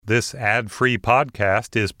This ad-free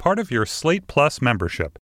podcast is part of your Slate Plus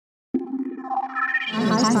membership.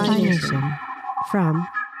 From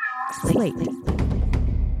Slate.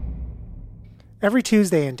 Every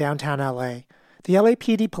Tuesday in downtown LA, the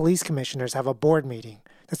LAPD police commissioners have a board meeting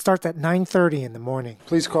that starts at 9:30 in the morning.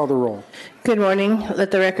 Please call the roll. Good morning.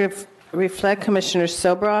 Let the record reflect Commissioners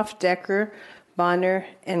Sobroff, Decker, Bonner,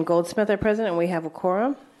 and Goldsmith are present, and we have a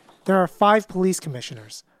quorum. There are 5 police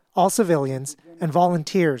commissioners, all civilians, and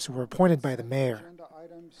volunteers who were appointed by the mayor.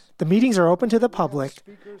 The meetings are open to the public,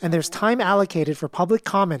 and there's time allocated for public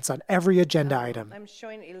comments on every agenda item.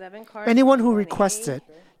 Anyone who requests it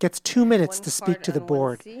gets 2 minutes to speak to the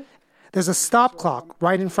board. There's a stop clock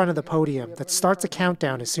right in front of the podium that starts a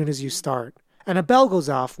countdown as soon as you start, and a bell goes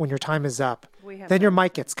off when your time is up. Then your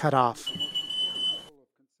mic gets cut off.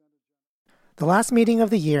 The last meeting of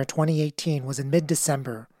the year, 2018, was in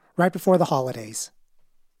mid-December, right before the holidays.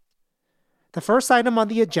 The first item on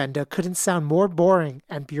the agenda couldn't sound more boring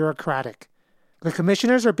and bureaucratic. The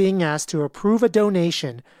commissioners are being asked to approve a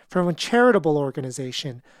donation from a charitable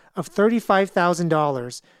organization of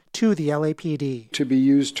 $35,000 to the LAPD. To be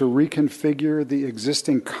used to reconfigure the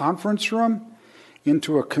existing conference room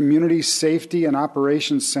into a community safety and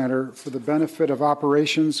operations center for the benefit of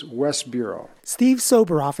Operations West Bureau. Steve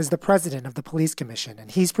Soboroff is the president of the Police Commission,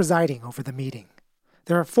 and he's presiding over the meeting.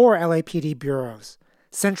 There are 4 LAPD bureaus: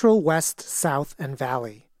 Central, West, South, and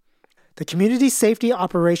Valley. The Community Safety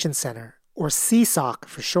Operations Center, or CSOC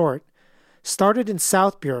for short, started in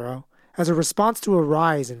South Bureau as a response to a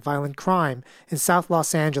rise in violent crime in South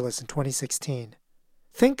Los Angeles in 2016.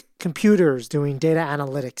 Think computers doing data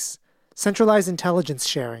analytics, centralized intelligence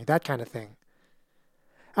sharing, that kind of thing.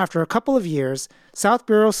 After a couple of years, South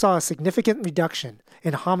Bureau saw a significant reduction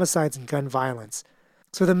in homicides and gun violence,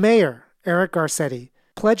 so the mayor, Eric Garcia,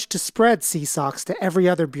 pledged to spread CSOCs to every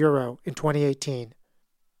other bureau in 2018.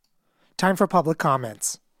 Time for public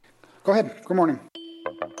comments. Go ahead. Good morning.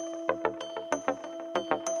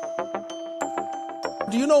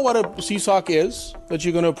 Do you know what a CSOC is that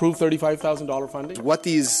you're going to approve $35,000 funding? What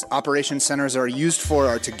these operations centers are used for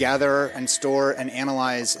are to gather and store and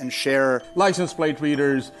analyze and share license plate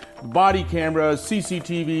readers, body cameras,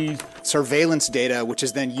 CCTVs, surveillance data, which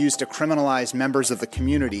is then used to criminalize members of the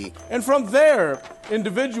community. And from there,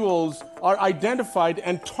 individuals are identified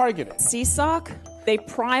and targeted. CSOC, they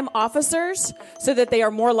prime officers so that they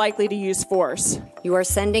are more likely to use force. You are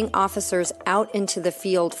sending officers out into the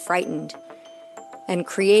field frightened and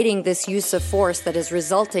creating this use of force that is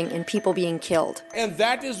resulting in people being killed. And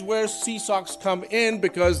that is where CSOCs come in,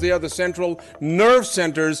 because they are the central nerve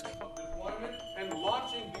centers of deployment and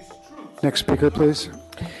launching these troops. Next speaker, please.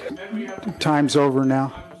 Time's over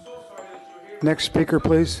now. Next speaker,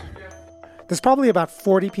 please. There's probably about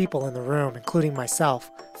 40 people in the room, including myself,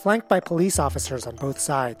 flanked by police officers on both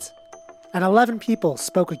sides. And 11 people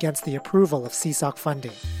spoke against the approval of CSOC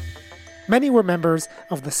funding. Many were members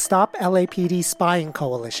of the Stop LAPD Spying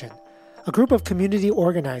Coalition, a group of community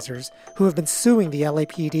organizers who have been suing the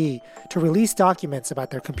LAPD to release documents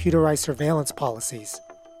about their computerized surveillance policies.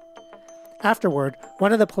 Afterward,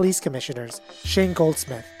 one of the police commissioners, Shane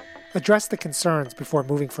Goldsmith, addressed the concerns before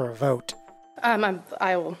moving for a vote.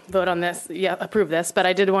 I will vote on this, approve this, but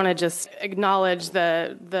I did want to just acknowledge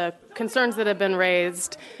the concerns that have been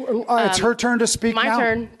raised. It's her turn to speak now. My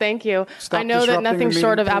turn, thank you. Stop I know that nothing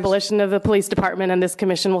short of please. Abolition of the police department and this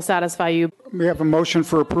commission will satisfy you. We have a motion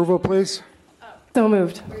for approval, please. So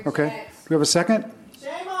moved. Okay. Do we have a second?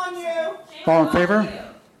 Shame on you. All in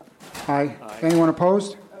favor? Aye. Anyone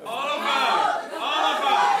opposed?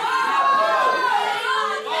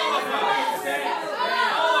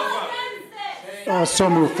 So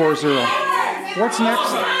moved, 4-0. What's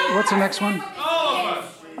next? What's the next one?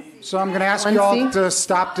 So I'm going to ask you all to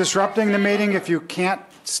stop disrupting the meeting. If you can't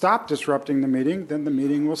stop disrupting the meeting, then the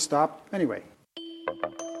meeting will stop anyway.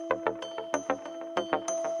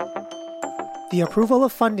 The approval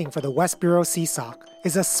of funding for the West Bureau CSOC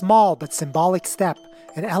is a small but symbolic step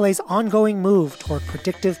in LA's ongoing move toward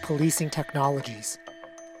predictive policing technologies.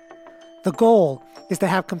 The goal is to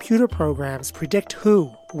have computer programs predict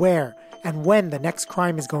who, where, and when the next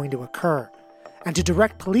crime is going to occur, and to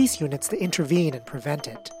direct police units to intervene and prevent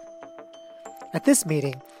it. At this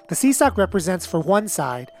meeting, the CSOC represents for one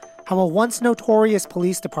side how a once notorious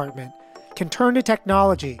police department can turn to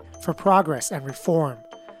technology for progress and reform,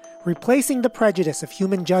 replacing the prejudice of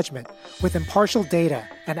human judgment with impartial data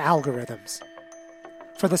and algorithms.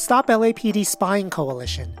 For the Stop LAPD Spying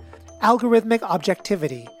Coalition, algorithmic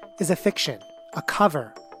objectivity is a fiction, a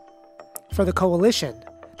cover. For the coalition,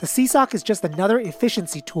 the CSOC is just another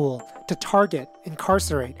efficiency tool to target,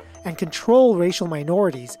 incarcerate, and control racial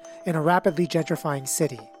minorities in a rapidly gentrifying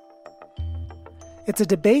city. It's a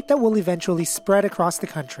debate that will eventually spread across the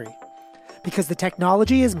country because the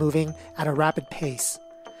technology is moving at a rapid pace,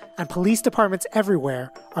 and police departments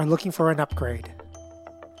everywhere are looking for an upgrade.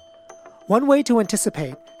 One way to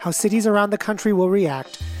anticipate how cities around the country will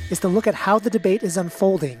react is to look at how the debate is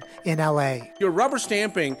unfolding in LA. You're rubber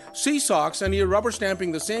stamping CSOCs and you're rubber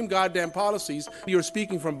stamping the same goddamn policies. You're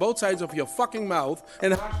speaking from both sides of your fucking mouth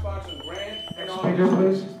and hotspots and grant and all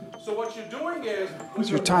that. So what you're doing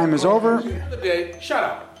is... Your time is over. Shut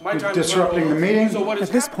up. My time Disrupting the meeting. At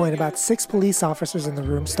this point, about 6 police officers in the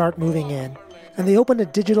room start moving in, and they open a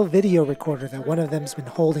digital video recorder that one of them's been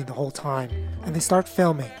holding the whole time, and they start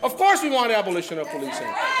filming. Of course we want abolition of policing.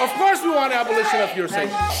 Of course we want abolition of your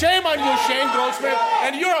state. Shame on you, Shane Goldsmith,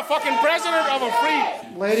 and you're a fucking president of a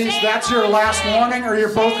free... Ladies, that's your last warning, or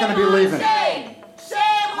you're both going to be leaving. Shame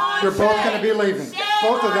on You're both going to be leaving.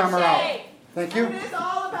 Both of them are out. Thank you. It's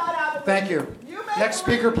all about abolition. Thank you. Next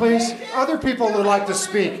speaker, please. Other people would like to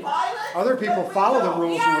speak. Other people follow the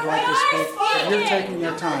rules and would like to speak, but you're taking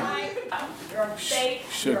your time. You're a fake.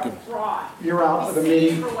 You're a fraud. You're out of the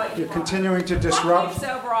meeting. You're continuing to disrupt.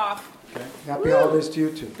 Sober off. Okay. Happy holidays to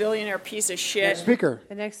you too. Billionaire piece of shit. Next speaker.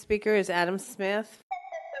 The next speaker is Adam Smith.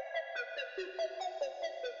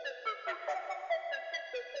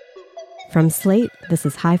 From Slate, this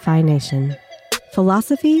is Hi-Fi Nation.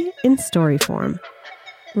 Philosophy in story form.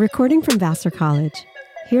 Recording from Vassar College,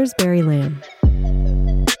 here's Barry Lamb.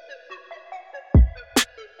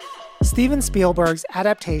 Steven Spielberg's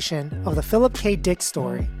adaptation of the Philip K. Dick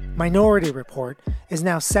story, Minority Report, is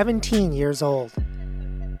now 17 years old.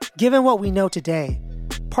 Given what we know today,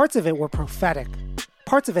 parts of it were prophetic,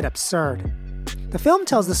 parts of it absurd. The film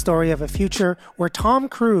tells the story of a future where Tom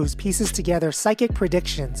Cruise pieces together psychic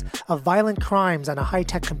predictions of violent crimes on a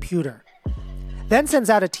high-tech computer, then sends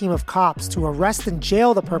out a team of cops to arrest and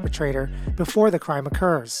jail the perpetrator before the crime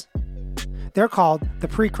occurs. They're called the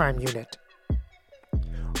Precrime Unit.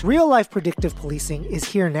 Real-life predictive policing is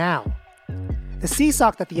here now. The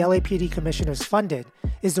CSOC that the LAPD commissioners funded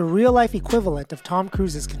is the real-life equivalent of Tom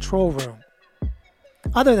Cruise's control room.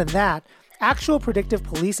 Other than that, actual predictive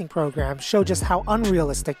policing programs show just how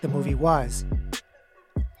unrealistic the movie was.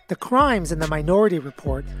 The crimes in the Minority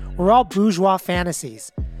Report were all bourgeois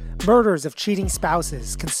fantasies. Murders of cheating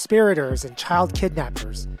spouses, conspirators, and child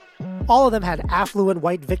kidnappers. All of them had affluent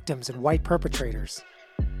white victims and white perpetrators.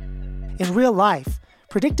 In real life,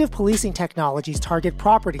 predictive policing technologies target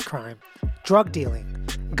property crime, drug dealing,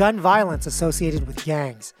 gun violence associated with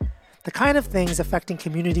gangs, the kind of things affecting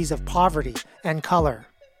communities of poverty and color.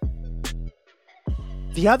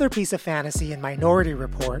 The other piece of fantasy in Minority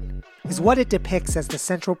Report is what it depicts as the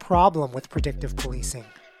central problem with predictive policing.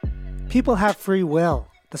 People have free will.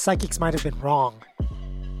 The psychics might have been wrong.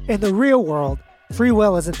 In the real world, free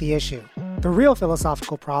will isn't the issue. The real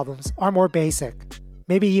philosophical problems are more basic,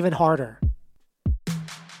 maybe even harder.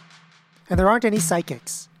 And there aren't any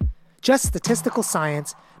psychics. Just statistical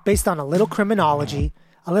science based on a little criminology,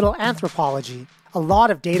 a little anthropology, a lot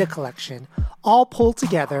of data collection, all pulled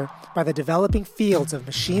together by the developing fields of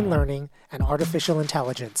machine learning and artificial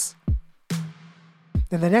intelligence.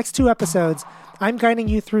 In the next 2 episodes, I'm guiding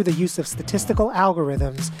you through the use of statistical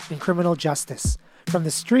algorithms in criminal justice, from the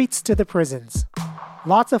streets to the prisons.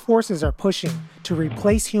 Lots of forces are pushing to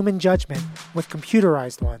replace human judgment with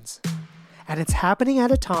computerized ones. And it's happening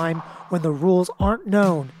at a time when the rules aren't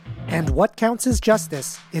known and what counts as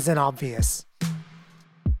justice isn't obvious.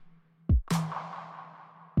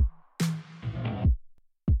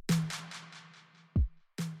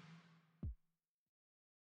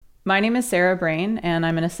 My name is Sarah Brayne, and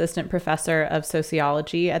I'm an assistant professor of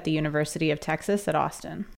sociology at the University of Texas at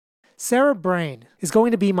Austin. Sarah Brayne is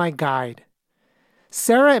going to be my guide.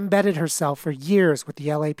 Sarah embedded herself for years with the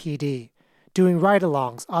LAPD, doing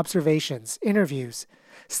ride-alongs, observations, interviews,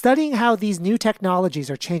 studying how these new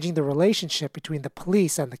technologies are changing the relationship between the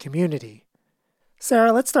police and the community.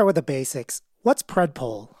 Sarah, let's start with the basics. What's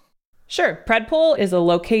Predpol? Sure. Predpol is a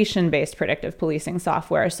location-based predictive policing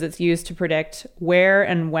software that's used to predict where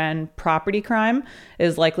and when property crime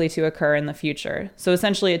is likely to occur in the future. So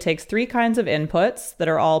essentially, it takes 3 kinds of inputs that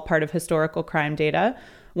are all part of historical crime data: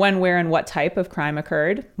 when, where, and what type of crime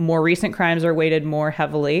occurred. More recent crimes are weighted more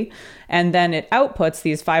heavily. And then it outputs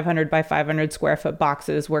these 500 by 500 square foot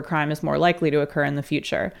boxes where crime is more likely to occur in the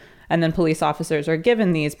future. And then police officers are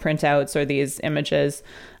given these printouts or these images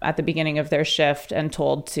at the beginning of their shift and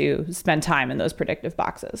told to spend time in those predictive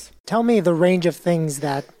boxes. Tell me the range of things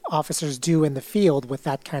that officers do in the field with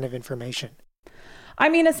that kind of information. I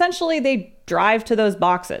mean, essentially, they drive to those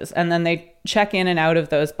boxes and then they check in and out of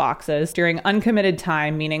those boxes during uncommitted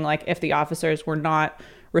time, meaning like if the officers were not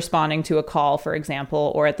responding to a call, for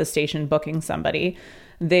example, or at the station booking somebody.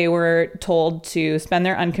 They were told to spend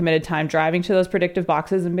their uncommitted time driving to those predictive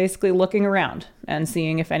boxes and basically looking around and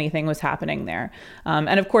seeing if anything was happening there.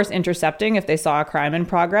 And of course, intercepting if they saw a crime in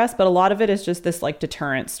progress. But a lot of it is just this like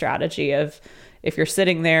deterrent strategy of if you're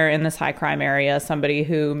sitting there in this high crime area, somebody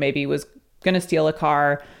who maybe was going to steal a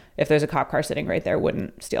car, if there's a cop car sitting right there,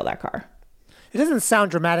 wouldn't steal that car. It doesn't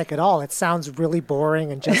sound dramatic at all. It sounds really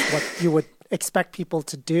boring and just what you would expect people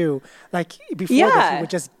to do. Like before this, you would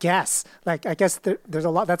just guess. Like I guess there's a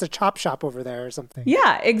lot. That's a chop shop over there or something.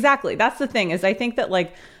 Yeah, exactly. That's the thing is I think that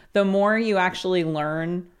like the more you actually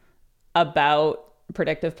learn about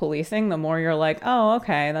predictive policing, the more you're like, oh,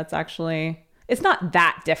 okay, that's actually, it's not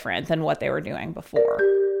that different than what they were doing before.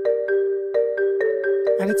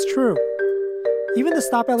 And it's true. Even the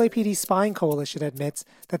Stop LAPD Spying Coalition admits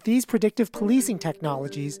that these predictive policing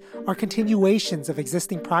technologies are continuations of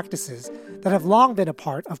existing practices that have long been a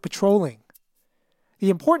part of patrolling. The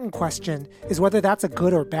important question is whether that's a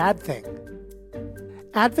good or bad thing.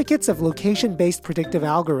 Advocates of location-based predictive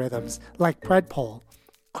algorithms, like Predpol,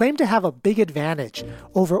 claim to have a big advantage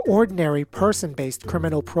over ordinary person-based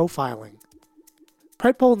criminal profiling.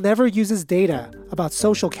 Predpol never uses data about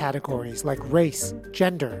social categories like race,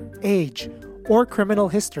 gender, age, or criminal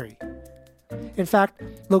history. In fact,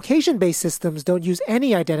 location-based systems don't use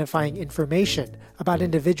any identifying information about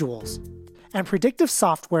individuals. And predictive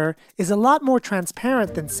software is a lot more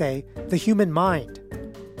transparent than, say, the human mind.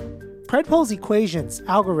 Predpol's equations,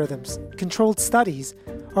 algorithms, controlled studies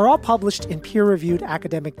are all published in peer-reviewed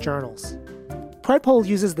academic journals. Predpol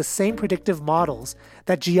uses the same predictive models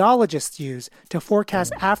that geologists use to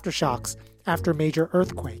forecast aftershocks after major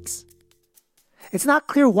earthquakes. It's not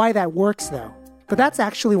clear why that works, though, but that's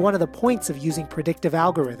actually one of the points of using predictive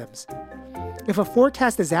algorithms. If a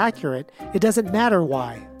forecast is accurate, it doesn't matter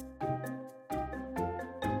why.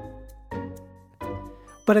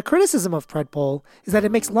 But a criticism of Predpol is that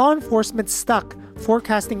it makes law enforcement stuck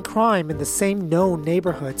forecasting crime in the same known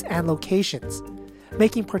neighborhoods and locations,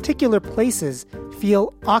 making particular places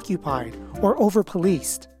feel occupied or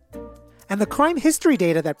over-policed. And the crime history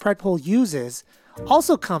data that Predpol uses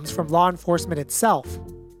also comes from law enforcement itself.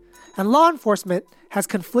 And law enforcement has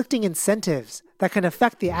conflicting incentives that can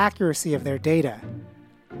affect the accuracy of their data.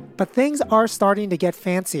 But things are starting to get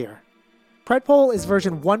fancier. Predpol is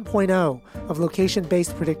version 1.0 of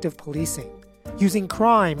location-based predictive policing, using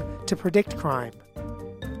crime to predict crime.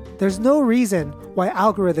 There's no reason why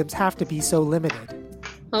algorithms have to be so limited.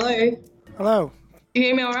 Hello. Hello. You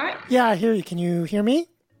hear me all right? Yeah, I hear you. Can you hear me?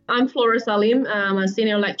 I'm Flora Salim. I'm a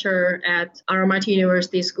senior lecturer at RMIT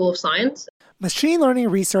University School of Science. Machine learning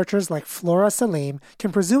researchers like Flora Salim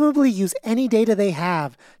can presumably use any data they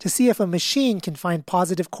have to see if a machine can find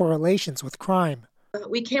positive correlations with crime.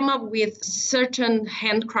 We came up with certain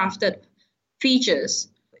handcrafted features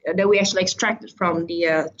that we actually extracted from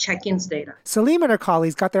the check-ins data. Salim and her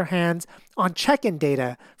colleagues got their hands on check-in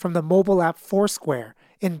data from the mobile app Foursquare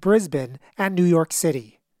in Brisbane and New York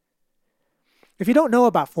City. If you don't know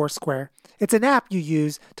about Foursquare, it's an app you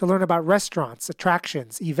use to learn about restaurants,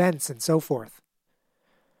 attractions, events, and so forth.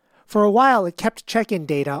 For a while, it kept check-in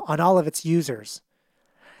data on all of its users.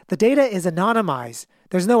 The data is anonymized.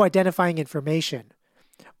 There's no identifying information.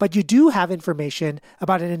 But you do have information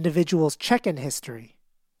about an individual's check-in history.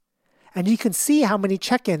 And you can see how many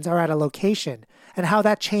check-ins are at a location and how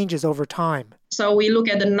that changes over time. So we look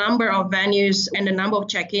at the number of venues and the number of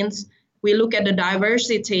check-ins. We look at the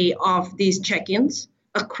diversity of these check-ins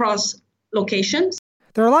across locations.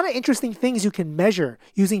 There are a lot of interesting things you can measure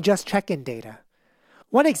using just check-in data.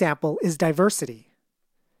 One example is diversity.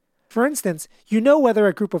 For instance, you know whether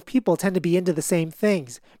a group of people tend to be into the same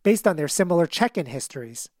things based on their similar check-in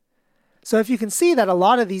histories. So if you can see that a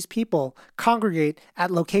lot of these people congregate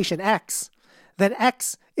at location X, then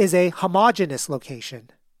X is a homogeneous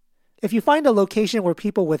location. If you find a location where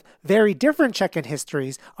people with very different check-in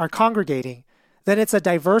histories are congregating, then it's a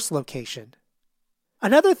diverse location.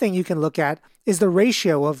 Another thing you can look at is the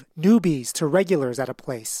ratio of newbies to regulars at a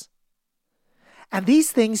place. And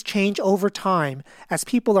these things change over time as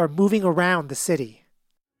people are moving around the city.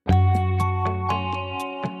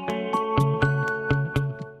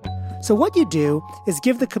 So what you do is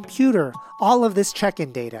give the computer all of this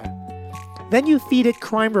check-in data. Then you feed it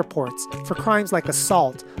crime reports for crimes like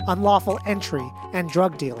assault, unlawful entry, and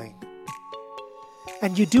drug dealing.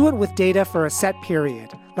 And you do it with data for a set period,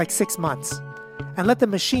 like 6 months, and let the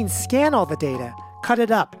machine scan all the data, cut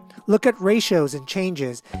it up, look at ratios and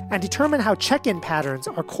changes, and determine how check-in patterns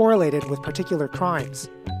are correlated with particular crimes.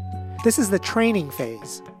 This is the training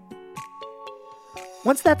phase.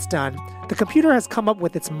 Once that's done, the computer has come up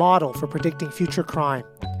with its model for predicting future crime,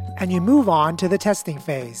 and you move on to the testing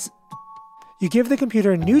phase. You give the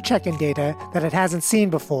computer new check-in data that it hasn't seen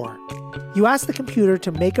before. You ask the computer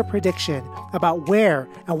to make a prediction about where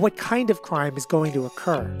and what kind of crime is going to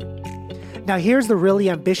occur. Now here's the really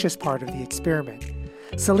ambitious part of the experiment.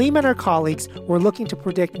 Salim and her colleagues were looking to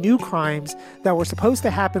predict new crimes that were supposed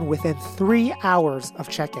to happen within 3 hours of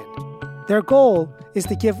check-in. Their goal is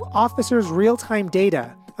to give officers real-time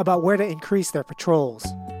data about where to increase their patrols.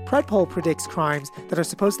 Predpol predicts crimes that are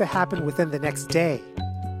supposed to happen within the next day.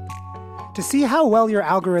 To see how well your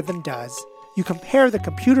algorithm does, you compare the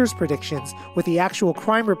computer's predictions with the actual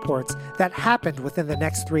crime reports that happened within the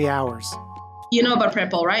next 3 hours. You know about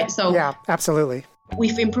Predpol, right? Yeah, absolutely.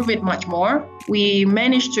 We've improved it much more. We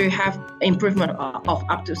managed to have improvement of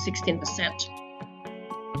up to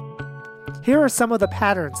 16%. Here are some of the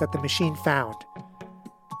patterns that the machine found.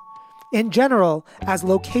 In general, as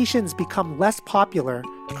locations become less popular,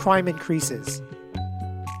 crime increases.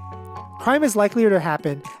 Crime is likelier to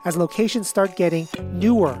happen as locations start getting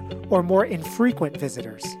newer or more infrequent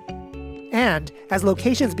visitors. And as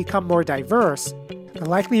locations become more diverse, the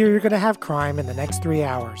likelier you're going to have crime in the next 3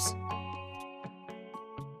 hours.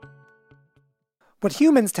 What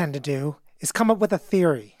humans tend to do is come up with a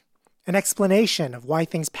theory, an explanation of why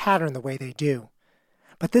things pattern the way they do.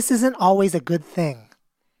 But this isn't always a good thing.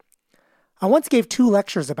 I once gave 2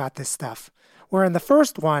 lectures about this stuff, where in the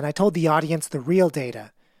first one I told the audience the real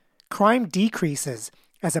data. Crime decreases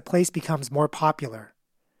as a place becomes more popular.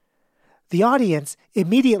 The audience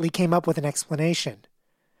immediately came up with an explanation.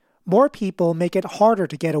 More people make it harder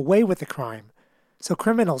to get away with the crime, so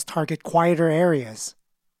criminals target quieter areas.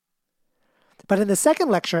 But in the second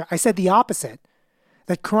lecture, I said the opposite,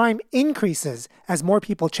 that crime increases as more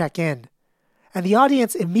people check in. And the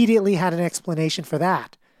audience immediately had an explanation for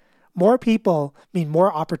that. More people mean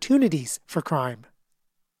more opportunities for crime.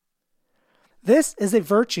 This is a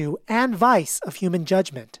virtue and vice of human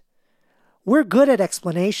judgment. We're good at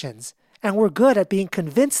explanations, and we're good at being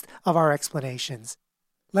convinced of our explanations,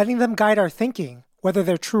 letting them guide our thinking, whether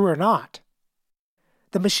they're true or not.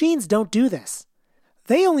 The machines don't do this.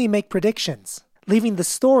 They only make predictions, leaving the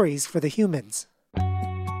stories for the humans.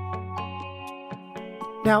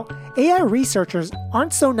 Now, AI researchers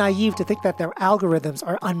aren't so naive to think that their algorithms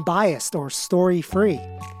are unbiased or story-free.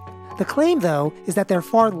 The claim, though, is that they're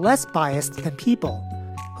far less biased than people,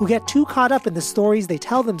 who get too caught up in the stories they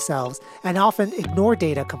tell themselves and often ignore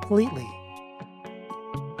data completely.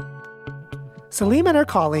 Salim and her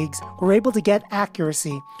colleagues were able to get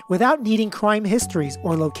accuracy without needing crime histories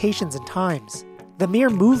or locations and times. The mere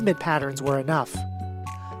movement patterns were enough.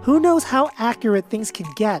 Who knows how accurate things can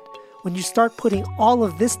get when you start putting all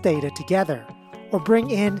of this data together or bring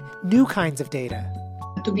in new kinds of data?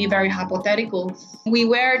 To be very hypothetical, we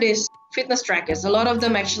wear these fitness trackers. A lot of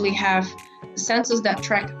them actually have sensors that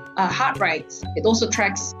track heart rates. It also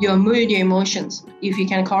tracks your mood, your emotions. If you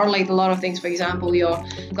can correlate a lot of things, for example, your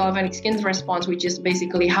galvanic skin response, which is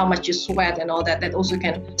basically how much you sweat and all that, that also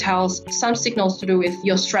can tell some signals to do with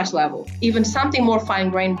your stress level. Even something more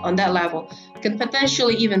fine-grained on that level can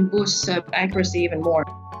potentially even boost accuracy even more.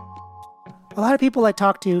 A lot of people I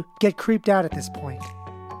talk to get creeped out at this point.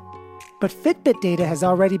 But Fitbit data has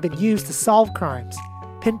already been used to solve crimes,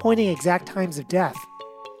 pinpointing exact times of death.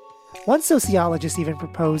 One sociologist even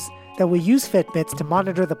proposed that we use Fitbits to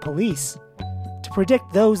monitor the police, to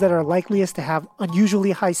predict those that are likeliest to have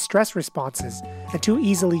unusually high stress responses and to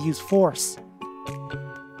easily use force.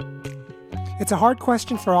 It's a hard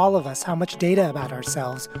question for all of us how much data about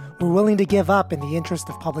ourselves we're willing to give up in the interest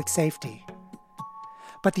of public safety.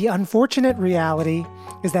 But the unfortunate reality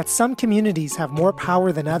is that some communities have more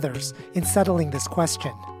power than others in settling this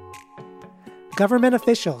question. Government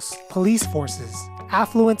officials, police forces,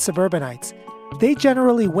 affluent suburbanites, they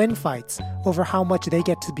generally win fights over how much they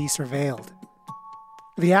get to be surveilled.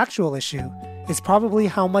 The actual issue is probably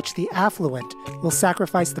how much the affluent will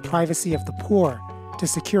sacrifice the privacy of the poor to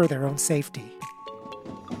secure their own safety.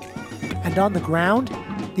 And on the ground,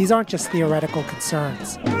 these aren't just theoretical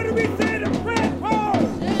concerns. What do we say to Predpol?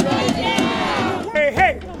 Hey,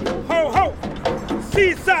 hey, ho, ho,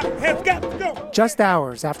 CSOC has got to go. Just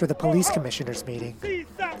hours after the police commissioners' meeting,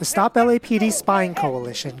 the Stop LAPD Spying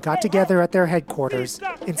Coalition got together at their headquarters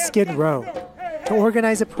in Skid Row to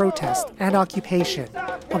organize a protest and occupation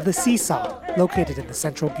of the CSOC located in the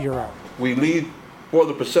Central Bureau. We leave for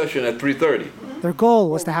the procession at 3:30. Their goal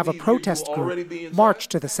was to have a protest group march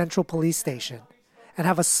to the Central Police Station and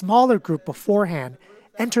have a smaller group beforehand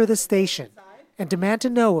enter the station and demand to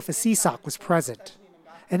know if a CSOC was present.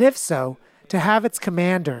 And if so, to have its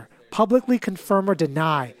commander publicly confirm or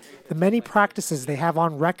deny the many practices they have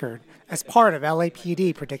on record as part of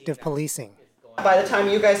LAPD predictive policing. By the time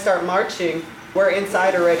you guys start marching, we're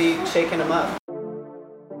inside already shaking them up.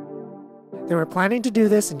 They were planning to do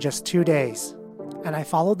this in just 2 days, and I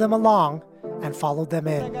followed them along and followed them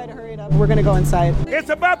in. We're going to go inside. It's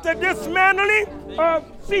about the dismantling of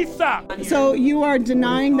CSOC. So you are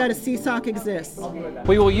denying that a CSOC exists?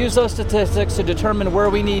 We will use those statistics to determine where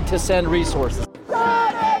we need to send resources.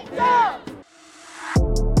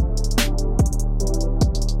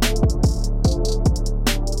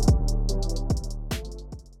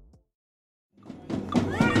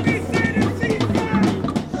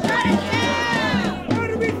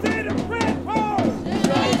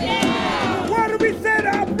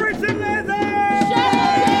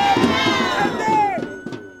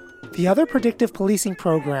 The other predictive policing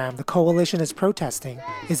program the coalition is protesting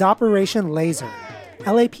is Operation Laser,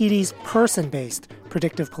 LAPD's person-based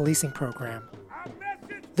predictive policing program.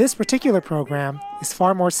 This particular program is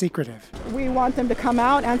far more secretive. We want them to come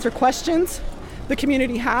out, answer questions the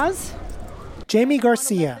community has. Jamie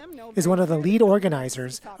Garcia is one of the lead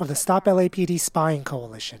organizers of the Stop LAPD Spying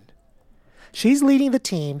Coalition. She's leading the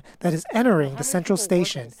team that is entering the central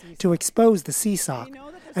station to expose the CSOC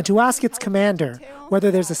and to ask its commander whether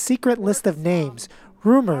there's a secret list of names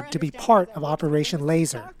rumored to be part of Operation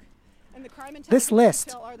Laser. This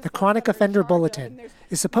list, the Chronic Offender Bulletin,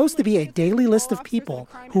 is supposed to be a daily list of people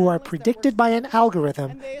who are predicted by an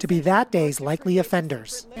algorithm to be that day's likely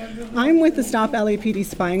offenders. I'm with the Stop LAPD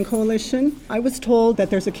Spying Coalition. I was told that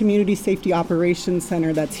there's a community safety operations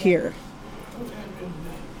center that's here.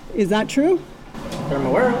 Is that true? I'm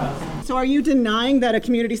aware of it. So are you denying that a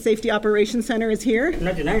community safety operations center is here? I'm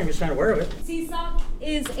not denying, I'm just not aware of it. CSOC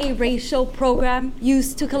is a racial program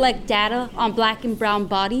used to collect data on black and brown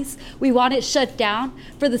bodies. We want it shut down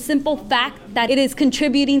for the simple fact that it is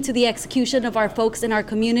contributing to the execution of our folks in our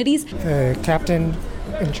communities. The captain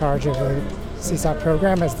in charge of the CSOC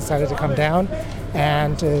program has decided to come down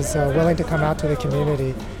and is willing to come out to the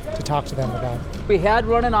community to talk to them about it. We had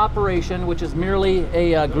run an operation, which is merely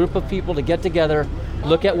a group of people to get together,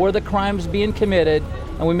 look at where the crime's being committed,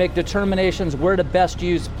 and we make determinations where to best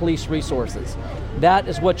use police resources. That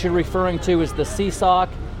is what you're referring to as the CSOC.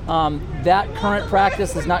 That current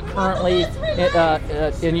practice is not currently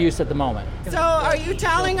in use at the moment. So are you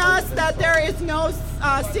telling us that there is no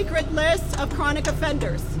secret list of chronic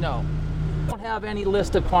offenders? No. We don't have any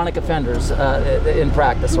list of chronic offenders in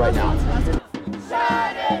practice right now.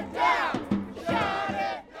 Shut it down! Shut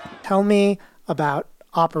it! Tell me about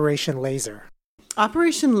Operation Laser.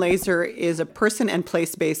 Operation Laser is a person and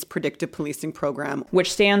place-based predictive policing program,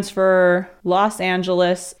 which stands for Los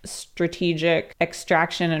Angeles Strategic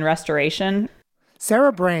Extraction and Restoration.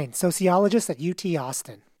 Sarah Brayne, sociologist at UT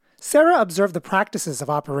Austin. Sarah observed the practices of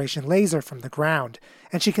Operation Laser from the ground,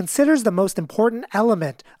 and she considers the most important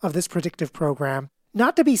element of this predictive program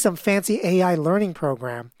not to be some fancy AI learning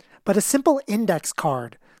program, but a simple index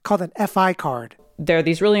card called an FI card. They're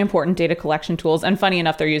these really important data collection tools. And funny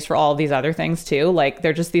enough, they're used for all of these other things too. Like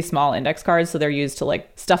they're just these small index cards. So they're used to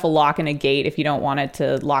like stuff a lock in a gate if you don't want it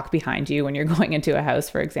to lock behind you when you're going into a house,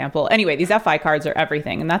 for example. Anyway, these FI cards are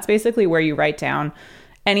everything. And that's basically where you write down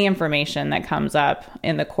any information that comes up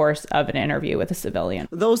in the course of an interview with a civilian.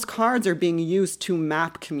 Those cards are being used to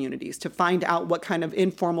map communities, to find out what kind of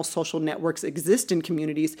informal social networks exist in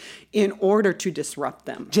communities in order to disrupt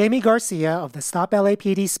them. Jamie Garcia of the Stop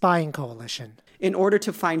LAPD Spying Coalition. In order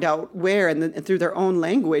to find out where, and through their own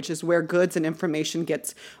language, is where goods and information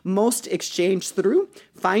gets most exchanged through,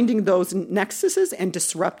 finding those nexuses and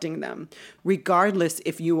disrupting them. Regardless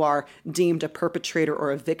if you are deemed a perpetrator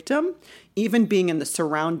or a victim, even being in the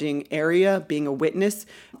surrounding area, being a witness,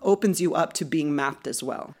 opens you up to being mapped as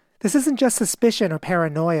well. This isn't just suspicion or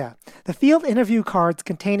paranoia. The field interview cards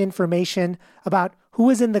contain information about who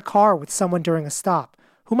was in the car with someone during a stop,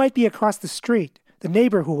 who might be across the street, the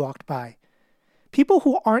neighbor who walked by. People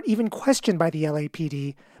who aren't even questioned by the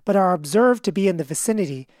LAPD, but are observed to be in the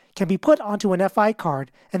vicinity, can be put onto an FI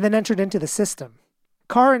card and then entered into the system.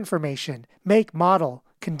 Car information, make, model,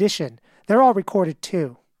 condition, they're all recorded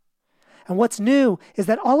too. And what's new is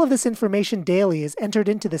that all of this information daily is entered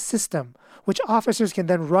into the system, which officers can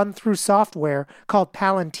then run through software called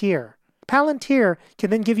Palantir. Palantir can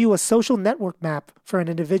then give you a social network map for an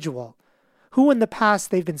individual. Who in the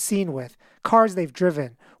past they've been seen with, cars they've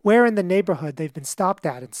driven, where in the neighborhood they've been stopped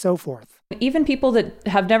at, and so forth. Even people that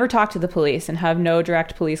have never talked to the police and have no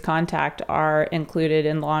direct police contact are included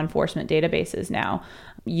in law enforcement databases now.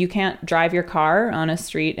 You can't drive your car on a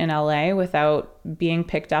street in LA without being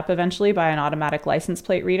picked up eventually by an automatic license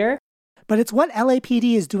plate reader. But it's what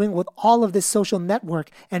LAPD is doing with all of this social network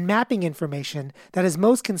and mapping information that is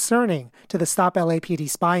most concerning to the Stop LAPD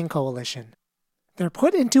Spying Coalition. They're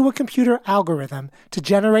put into a computer algorithm to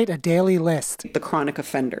generate a daily list. The chronic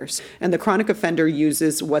offenders. And the chronic offender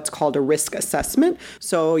uses what's called a risk assessment.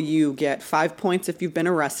 So you get 5 points if you've been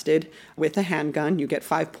arrested with a handgun. You get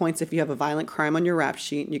 5 points if you have a violent crime on your rap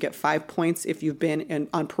sheet. You get 5 points if you've been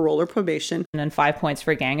on parole or probation. And then 5 points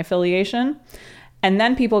for gang affiliation. And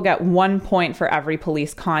then people get 1 point for every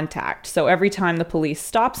police contact. So every time the police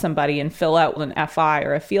stop somebody and fill out an FI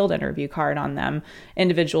or a field interview card on them,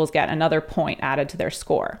 individuals get another point added to their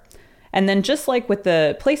score. And then just like with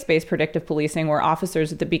the place-based predictive policing, where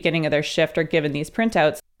officers at the beginning of their shift are given these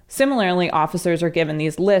printouts, similarly, officers are given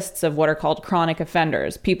these lists of what are called chronic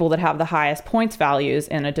offenders, people that have the highest points values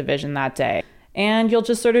in a division that day. And you'll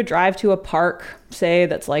just sort of drive to a park, say,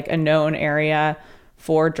 that's like a known area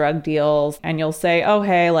for drug deals, and you'll say, oh,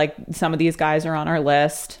 hey, like some of these guys are on our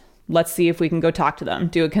list. Let's see if we can go talk to them,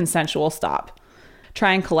 do a consensual stop,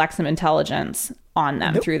 try and collect some intelligence on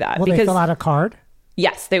them through that. Will they fill out a card?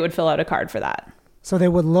 Yes, they would fill out a card for that. So they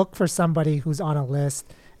would look for somebody who's on a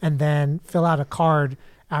list and then fill out a card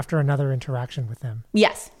after another interaction with them?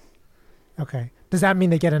 Yes. Okay. Does that mean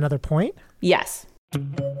they get another point? Yes.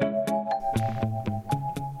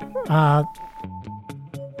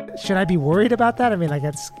 Should I be worried about that? I mean, like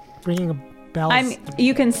it's ringing bells.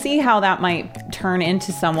 You can see how that might turn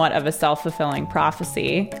into somewhat of a self-fulfilling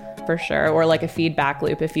prophecy, for sure, or like a feedback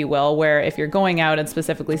loop, if you will, where if you're going out and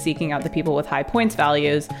specifically seeking out the people with high points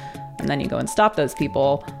values, and then you go and stop those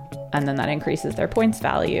people, and then that increases their points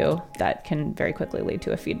value, that can very quickly lead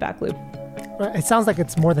to a feedback loop. It sounds like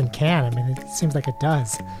it's more than can. I mean, it seems like it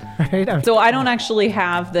does, right? So I don't actually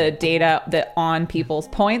have the data that on people's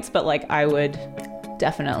points, but like I would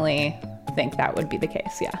definitely think that would be the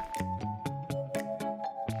case, yeah.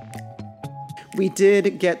 We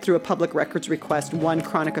did get through a public records request one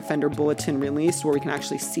chronic offender bulletin release where we can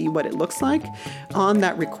actually see what it looks like. On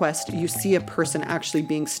that request, you see a person actually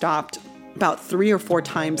being stopped about 3 or 4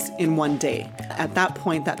 times in one day. At that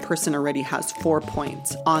point, that person already has 4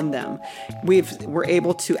 points on them. We're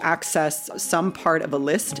able to access some part of a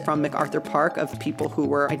list from MacArthur Park of people who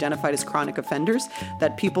were identified as chronic offenders,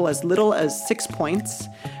 that people as little as 6 points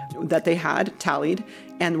that they had tallied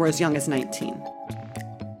and were as young as 19.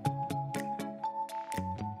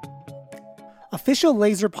 Official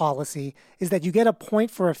laser policy is that you get a point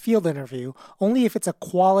for a field interview only if it's a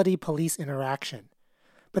quality police interaction.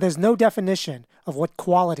 But there's no definition of what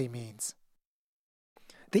quality means.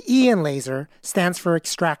 The E in laser stands for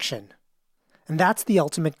extraction, and that's the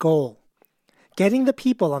ultimate goal: getting the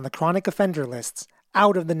people on the chronic offender lists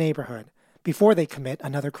out of the neighborhood before they commit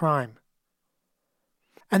another crime.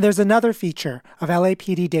 And there's another feature of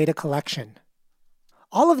LAPD data collection.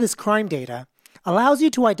 All of this crime data allows you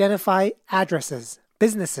to identify addresses,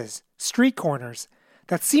 businesses, street corners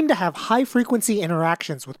that seem to have high-frequency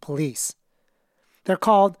interactions with police. They're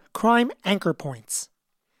called crime anchor points.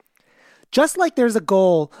 Just like there's a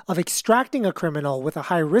goal of extracting a criminal with a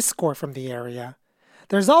high risk score from the area,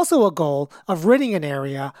 there's also a goal of ridding an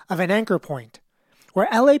area of an anchor point, where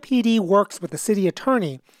LAPD works with the city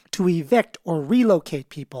attorney to evict or relocate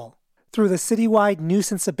people through the citywide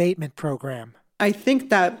nuisance abatement program. I think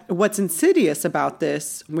that what's insidious about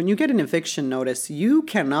this, when you get an eviction notice, you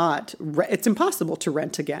cannot, it's impossible to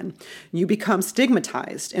rent again. You become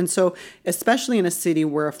stigmatized. And so, especially in a city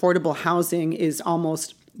where affordable housing is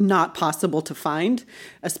almost not possible to find,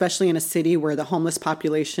 especially in a city where the homeless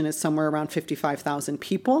population is somewhere around 55,000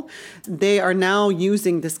 people, they are now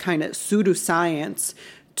using this kind of pseudoscience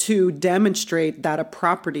to demonstrate that a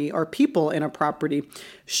property or people in a property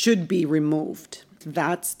should be removed.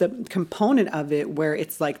 That's the component of it where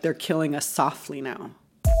it's like they're killing us softly now.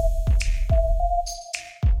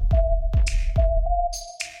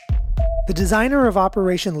 The designer of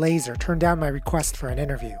Operation Laser turned down my request for an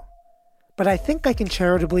interview, but I think I can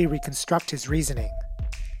charitably reconstruct his reasoning.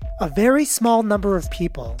 A very small number of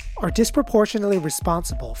people are disproportionately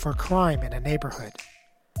responsible for crime in a neighborhood.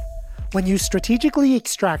 When you strategically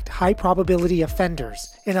extract high-probability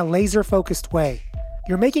offenders in a laser-focused way,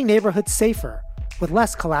 you're making neighborhoods safer with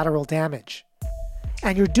less collateral damage.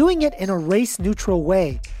 And you're doing it in a race-neutral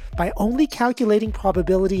way by only calculating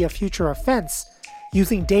probability of future offense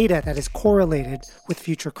using data that is correlated with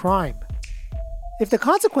future crime. If the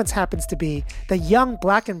consequence happens to be that young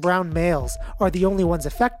black and brown males are the only ones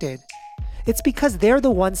affected, it's because they're the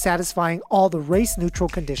ones satisfying all the race-neutral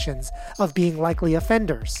conditions of being likely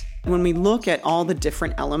offenders. When we look at all the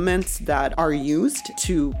different elements that are used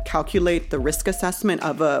to calculate the risk assessment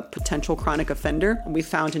of a potential chronic offender, we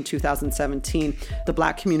found in 2017 the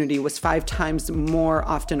Black community was 5 times more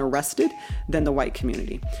often arrested than the white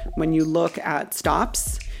community. When you look at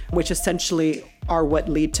stops, which essentially are what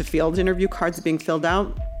lead to field interview cards being filled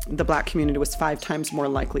out, the Black community was 5 times more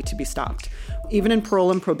likely to be stopped. Even in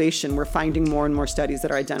parole and probation, we're finding more and more studies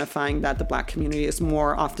that are identifying that the Black community is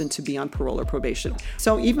more often to be on parole or probation.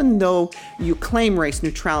 So even though you claim race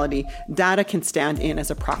neutrality, data can stand in as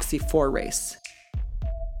a proxy for race.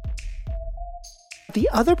 The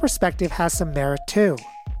other perspective has some merit too.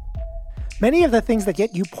 Many of the things that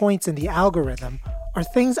get you points in the algorithm are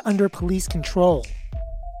things under police control.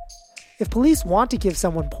 If police want to give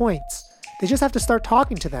someone points, they just have to start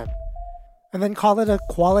talking to them, and then call it a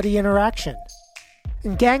quality interaction.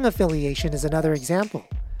 And gang affiliation is another example.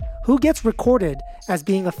 Who gets recorded as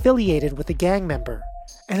being affiliated with a gang member?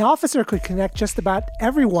 An officer could connect just about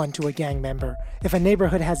everyone to a gang member if a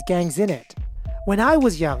neighborhood has gangs in it. When I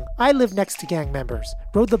was young, I lived next to gang members,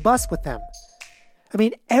 rode the bus with them. I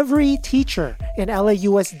mean, every teacher in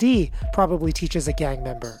LAUSD probably teaches a gang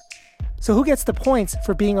member. So who gets the points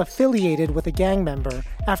for being affiliated with a gang member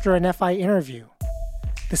after an FI interview?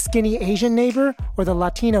 The skinny Asian neighbor or the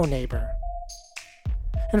Latino neighbor?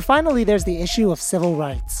 And finally, there's the issue of civil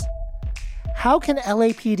rights. How can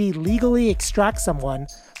LAPD legally extract someone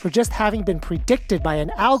for just having been predicted by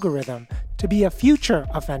an algorithm to be a future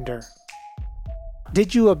offender?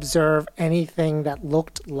 Did you observe anything that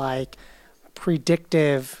looked like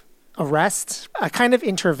predictive arrest? A kind of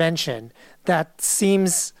intervention that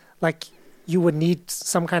seems like you would need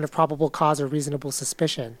some kind of probable cause or reasonable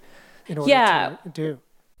suspicion in order to do.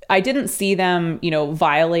 I didn't see them,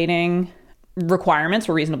 violating requirements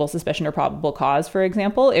for reasonable suspicion or probable cause, for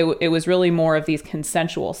example. It was really more of these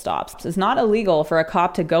consensual stops. It's not illegal for a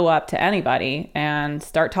cop to go up to anybody and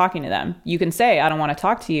start talking to them. You can say, I don't want to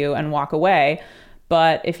talk to you, and walk away.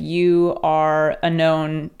 But if you are a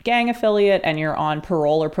known gang affiliate and you're on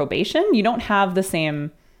parole or probation, you don't have the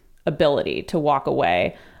same ability to walk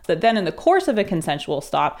away. But then in the course of a consensual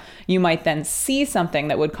stop, you might then see something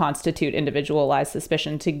that would constitute individualized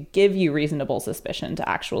suspicion to give you reasonable suspicion to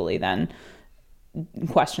actually then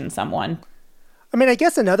question someone. I mean, I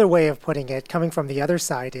guess another way of putting it, coming from the other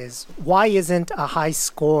side, is why isn't a high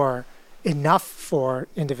score enough for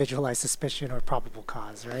individualized suspicion or probable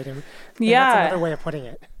cause, right? And that's another way of putting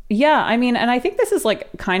it. Yeah, I mean, and I think this is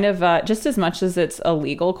kind of just as much as it's a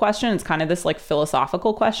legal question, it's kind of this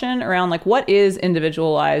philosophical question around what is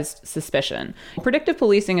individualized suspicion? Predictive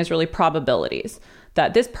policing is really probabilities,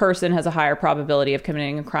 that this person has a higher probability of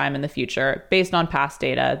committing a crime in the future based on past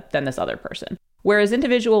data than this other person. Whereas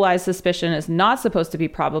individualized suspicion is not supposed to be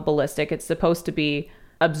probabilistic, it's supposed to be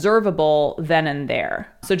observable then and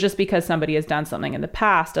there. So just because somebody has done something in the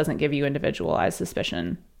past doesn't give you individualized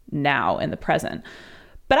suspicion now in the present.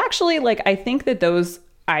 But actually, I think that those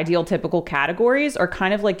ideal typical categories are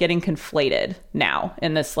kind of getting conflated now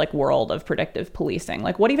in this world of predictive policing.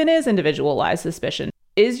 What even is individualized suspicion?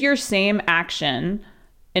 Is your same action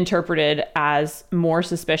interpreted as more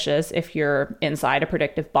suspicious if you're inside a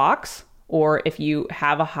predictive box or if you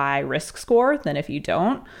have a high risk score than if you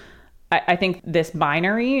don't? I think this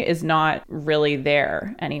binary is not really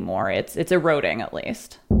there anymore. It's eroding, at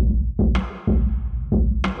least.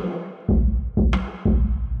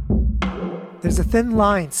 There's a thin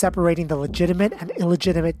line separating the legitimate and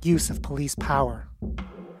illegitimate use of police power.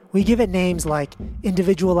 We give it names like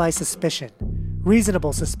individualized suspicion,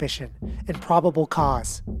 reasonable suspicion, and probable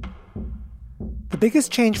cause. The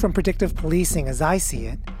biggest change from predictive policing, as I see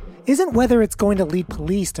it, isn't whether it's going to lead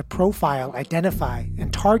police to profile, identify,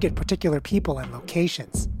 and target particular people and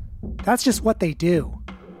locations. That's just what they do.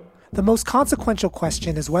 The most consequential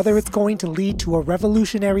question is whether it's going to lead to a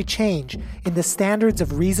revolutionary change in the standards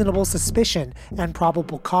of reasonable suspicion and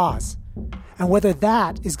probable cause, and whether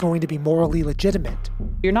that is going to be morally legitimate.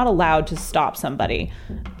 You're not allowed to stop somebody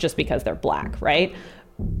just because they're Black, right?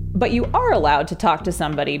 But you are allowed to talk to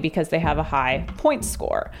somebody because they have a high point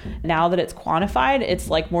score. Now that it's quantified, it's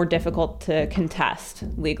more difficult to contest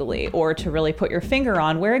legally or to really put your finger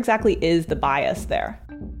on where exactly is the bias there.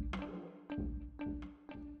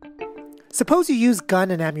 Suppose you use gun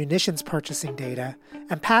and ammunitions purchasing data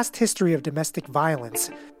and past history of domestic violence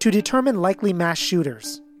to determine likely mass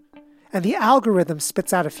shooters, and the algorithm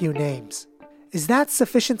spits out a few names. Is that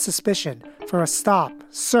sufficient suspicion for a stop,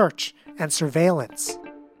 search, and surveillance?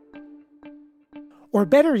 Or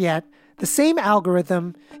better yet, the same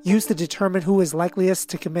algorithm used to determine who is likeliest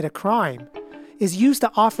to commit a crime is used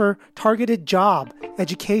to offer targeted job,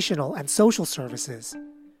 educational, and social services.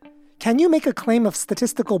 Can you make a claim of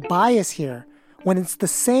statistical bias here when it's the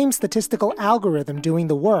same statistical algorithm doing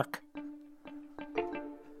the work?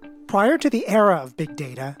 Prior to the era of big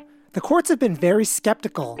data, the courts have been very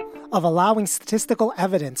skeptical of allowing statistical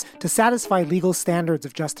evidence to satisfy legal standards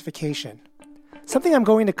of justification. something I'm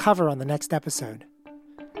going to cover on the next episode.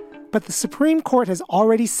 But the Supreme Court has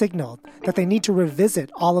already signaled that they need to revisit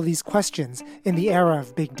all of these questions in the era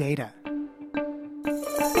of big data.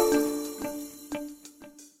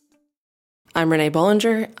 I'm Renee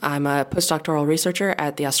Bolinger. I'm a postdoctoral researcher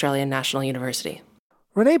at the Australian National University.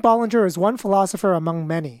 Renee Bolinger is one philosopher among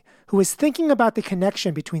many who is thinking about the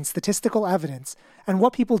connection between statistical evidence and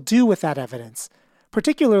what people do with that evidence,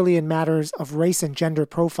 particularly in matters of race and gender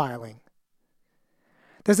profiling.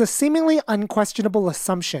 There's a seemingly unquestionable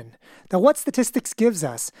assumption that what statistics gives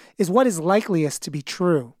us is what is likeliest to be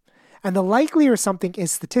true, and the likelier something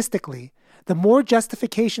is statistically, the more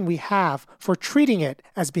justification we have for treating it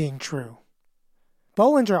as being true.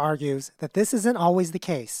 Bolinger argues that this isn't always the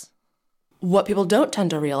case. What people don't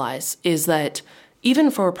tend to realize is that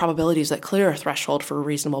even for probabilities that clear a threshold for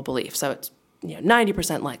reasonable belief, so it's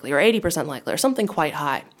 90% likely or 80% likely or something quite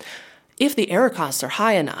high, if the error costs are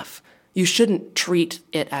high enough, you shouldn't treat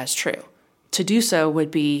it as true. To do so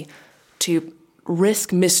would be to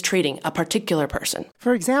risk mistreating a particular person.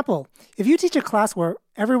 For example, if you teach a class where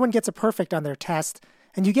everyone gets a perfect on their test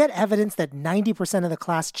and you get evidence that 90% of the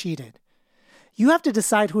class cheated, you have to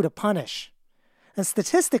decide who to punish. And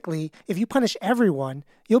statistically, if you punish everyone,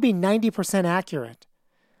 you'll be 90% accurate.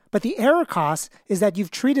 But the error cost is that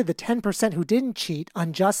you've treated the 10% who didn't cheat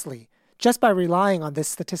unjustly, just by relying on this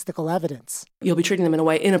statistical evidence. You'll be treating them in a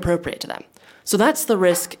way inappropriate to them. So that's the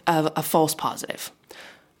risk of a false positive.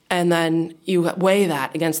 And then you weigh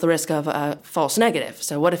that against the risk of a false negative.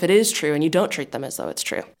 So what if it is true and you don't treat them as though it's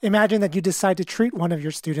true? Imagine that you decide to treat one of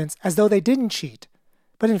your students as though they didn't cheat,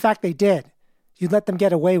 but in fact they did. You let them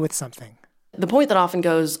get away with something. The point that often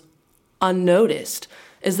goes unnoticed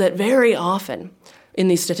is that very often in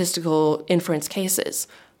these statistical inference cases,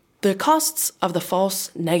 the costs of the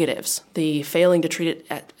false negatives, the failing to treat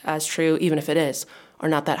it as true, even if it is, are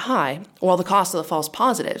not that high, while the cost of the false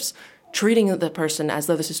positives, treating the person as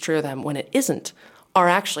though this is true of them when it isn't, are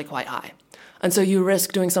actually quite high. And so you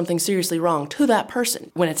risk doing something seriously wrong to that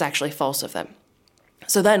person when it's actually false of them.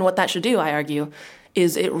 So then what that should do, I argue,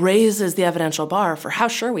 is it raises the evidential bar for how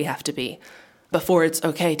sure we have to be before it's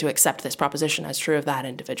okay to accept this proposition as true of that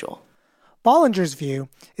individual. Bollinger's view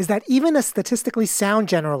is that even a statistically sound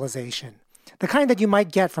generalization, the kind that you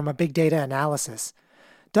might get from a big data analysis,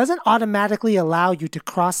 doesn't automatically allow you to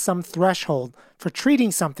cross some threshold for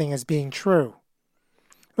treating something as being true.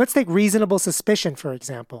 Let's take reasonable suspicion, for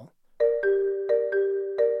example.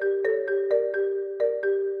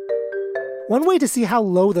 One way to see how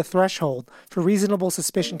low the threshold for reasonable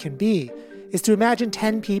suspicion can be is to imagine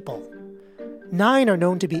 10 people. 9 are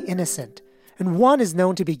known to be innocent, and 1 is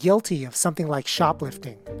known to be guilty of something like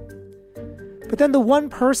shoplifting. But then the one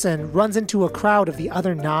person runs into a crowd of the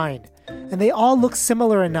other 9, and they all look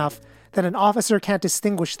similar enough that an officer can't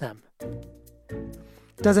distinguish them.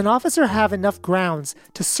 Does an officer have enough grounds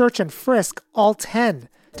to search and frisk all 10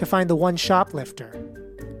 to find the one shoplifter?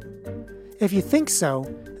 If you think so,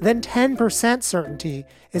 then 10% certainty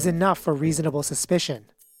is enough for reasonable suspicion.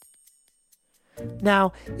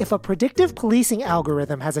 Now, if a predictive policing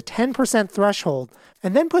algorithm has a 10% threshold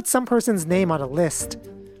and then puts some person's name on a list,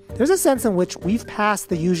 there's a sense in which we've passed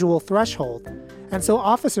the usual threshold, and so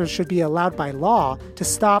officers should be allowed by law to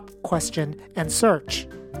stop, question, and search.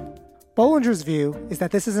 Bollinger's view is that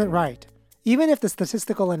this isn't right, even if the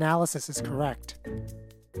statistical analysis is correct.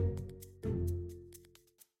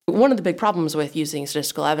 One of the big problems with using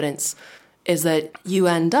statistical evidence is that you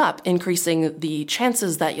end up increasing the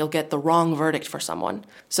chances that you'll get the wrong verdict for someone.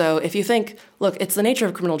 So if you think, look, it's the nature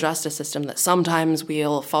of the criminal justice system that sometimes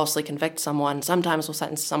we'll falsely convict someone, sometimes we'll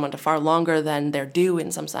sentence someone to far longer than they're due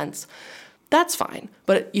in some sense, that's fine.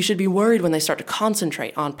 But you should be worried when they start to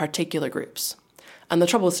concentrate on particular groups. And the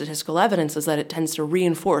trouble with statistical evidence is that it tends to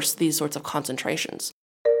reinforce these sorts of concentrations.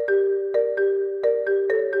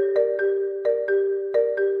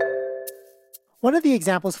 One of the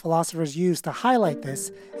examples philosophers use to highlight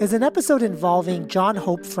this is an episode involving John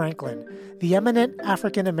Hope Franklin, the eminent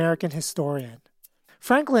African-American historian.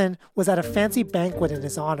 Franklin was at a fancy banquet in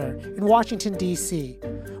his honor in Washington, D.C.,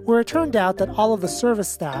 where it turned out that all of the service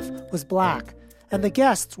staff was black, and the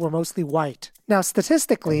guests were mostly white. Now,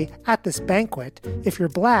 statistically, at this banquet, if you're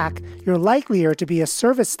black, you're likelier to be a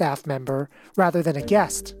service staff member rather than a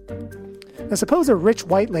guest. Now, suppose a rich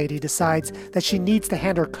white lady decides that she needs to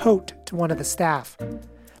hand her coat to one of the staff,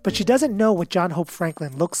 but she doesn't know what John Hope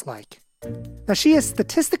Franklin looks like. Now, she is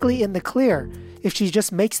statistically in the clear if she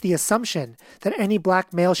just makes the assumption that any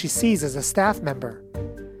black male she sees is a staff member.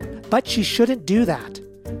 But she shouldn't do that.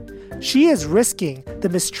 She is risking the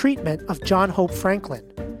mistreatment of John Hope Franklin,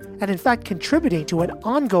 and in fact contributing to an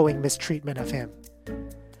ongoing mistreatment of him.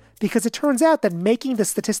 Because it turns out that making the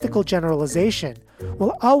statistical generalization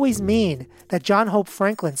will always mean that John Hope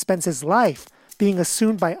Franklin spends his life being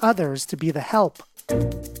assumed by others to be the help.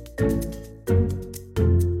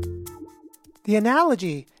 The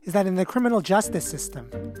analogy is that in the criminal justice system,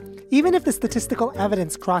 even if the statistical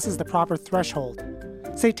evidence crosses the proper threshold,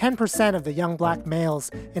 say 10% of the young black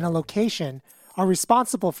males in a location are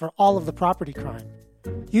responsible for all of the property crime,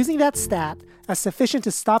 using that stat as sufficient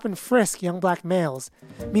to stop and frisk young black males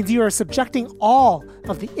means you are subjecting all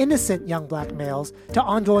of the innocent young black males to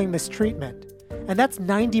ongoing mistreatment, and that's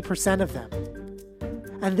 90% of them.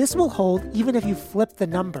 And this will hold even if you flip the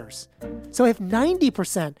numbers. So if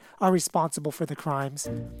 90% are responsible for the crimes,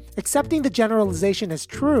 accepting the generalization as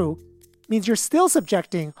true means you're still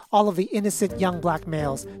subjecting all of the innocent young black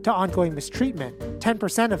males to ongoing mistreatment,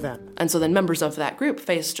 10% of them. And so then members of that group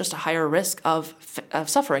face just a higher risk of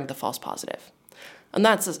suffering the false positive. And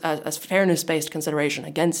that's a fairness-based consideration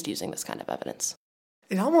against using this kind of evidence.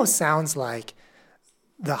 It almost sounds like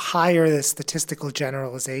the higher the statistical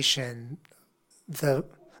generalization, the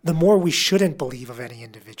more we shouldn't believe of any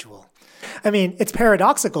individual. I mean, it's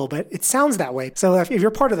paradoxical, but it sounds that way. So if you're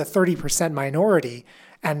part of the 30% minority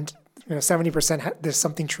and 70% there's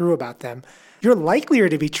something true about them, you're likelier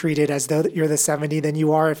to be treated as though you're the 70 than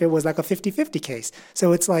you are if it was like a 50-50 case.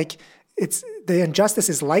 So it's like the injustice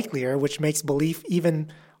is likelier, which makes belief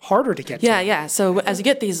even harder to get to. Yeah. So as you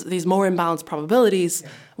get these more imbalanced probabilities,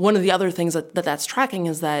 one of the other things that's tracking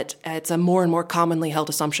is that it's a more and more commonly held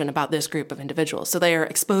assumption about this group of individuals. So they are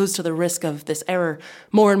exposed to the risk of this error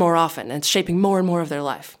more and more often, and it's shaping more and more of their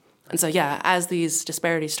life. And so, as these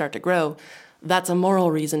disparities start to grow, that's a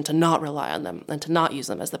moral reason to not rely on them and to not use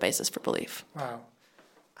them as the basis for belief. Wow.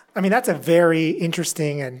 I mean, that's a very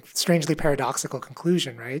interesting and strangely paradoxical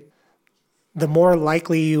conclusion, right? The more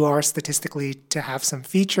likely you are statistically to have some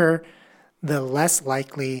feature, the less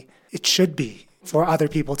likely it should be for other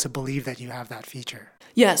people to believe that you have that feature.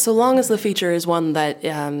 Yeah, so long as the feature is one that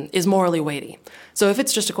is morally weighty. So if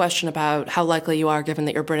it's just a question about how likely you are given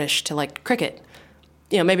that you're British to like cricket,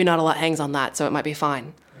 maybe not a lot hangs on that, so it might be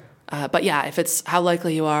fine. But if it's how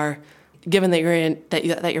likely you are given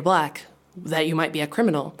that you're black, that you might be a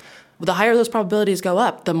criminal, the higher those probabilities go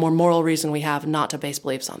up, the more moral reason we have not to base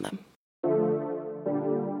beliefs on them.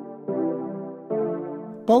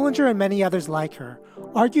 Bolinger and many others like her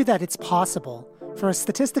argue that it's possible for a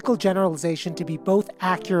statistical generalization to be both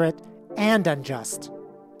accurate and unjust.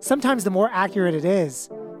 Sometimes the more accurate it is,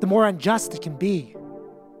 the more unjust it can be.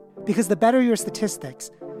 Because the better your statistics,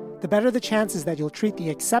 the better the chances that you'll treat the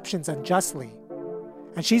exceptions unjustly.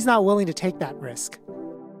 And she's not willing to take that risk.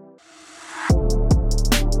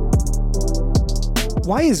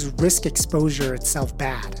 Why is risk exposure itself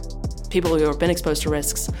bad? People who have been exposed to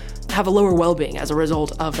risks have a lower well-being as a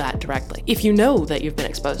result of that directly. If you know that you've been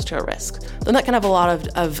exposed to a risk, then that can have a lot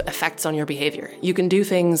of effects on your behavior. You can do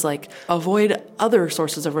things like avoid other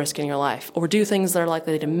sources of risk in your life, or do things that are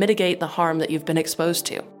likely to mitigate the harm that you've been exposed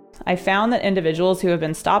to. I found that individuals who have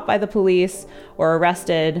been stopped by the police or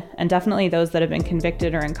arrested, and definitely those that have been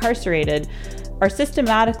convicted or incarcerated, are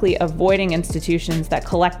systematically avoiding institutions that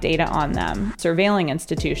collect data on them, surveilling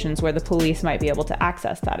institutions where the police might be able to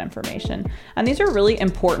access that information. And these are really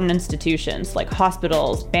important institutions like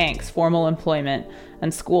hospitals, banks, formal employment,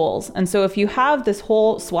 and schools. And so if you have this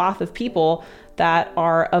whole swath of people that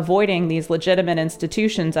are avoiding these legitimate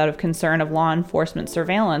institutions out of concern of law enforcement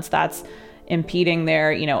surveillance, that's impeding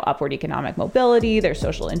their, upward economic mobility, their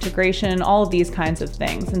social integration, all of these kinds of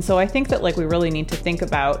things. And so I think that we really need to think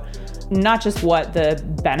about not just what the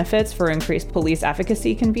benefits for increased police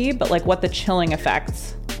efficacy can be, but what the chilling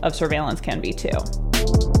effects of surveillance can be too.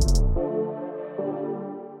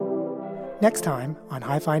 Next time on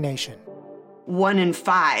Hi-Fi Nation. 1 in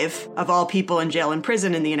 5 of all people in jail and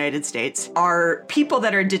prison in the United States are people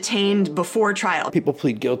that are detained before trial. People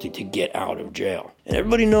plead guilty to get out of jail. And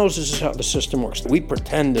everybody knows this is how the system works. We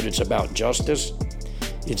pretend that it's about justice.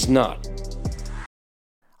 It's not.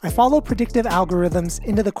 I follow predictive algorithms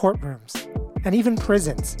into the courtrooms and even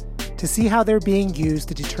prisons to see how they're being used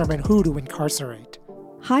to determine who to incarcerate.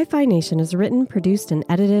 Hi-Fi Nation is written, produced, and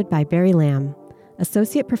edited by Barry Lamb,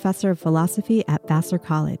 Associate Professor of Philosophy at Vassar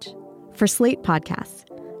College. For Slate Podcasts,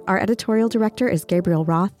 our editorial director is Gabriel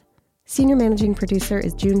Roth. Senior managing producer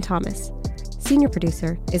is June Thomas. Senior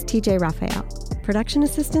producer is TJ Raphael. Production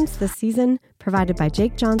assistance this season provided by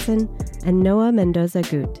Jake Johnson and Noah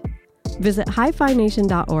Mendoza-Gut. Visit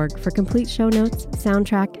hifination.org for complete show notes,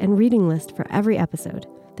 soundtrack, and reading list for every episode.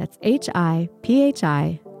 That's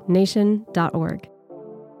HIPHI nation.org.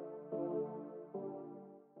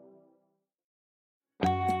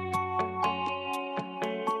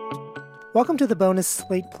 Welcome to the bonus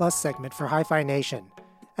Slate Plus segment for Hi-Fi Nation,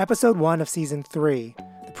 Episode 1 of Season 3,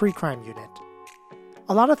 the Precrime Unit.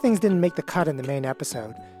 A lot of things didn't make the cut in the main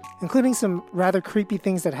episode, including some rather creepy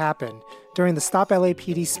things that happened during the Stop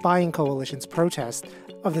LAPD Spying Coalition's protest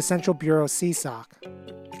of the Central Bureau CSOC.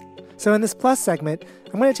 So in this Plus segment,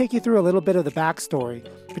 I'm going to take you through a little bit of the backstory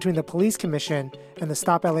between the Police Commission and the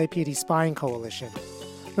Stop LAPD Spying Coalition.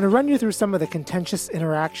 I'm going to run you through some of the contentious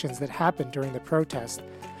interactions that happened during the protest,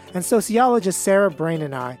 and sociologist Sarah Brayne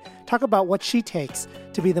and I talk about what she takes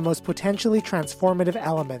to be the most potentially transformative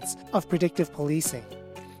elements of predictive policing,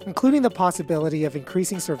 including the possibility of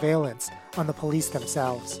increasing surveillance on the police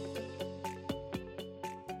themselves.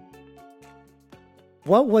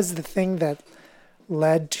 What was the thing that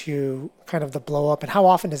led to kind of the blow up, and how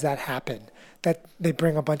often does that happen, that they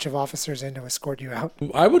bring a bunch of officers in to escort you out?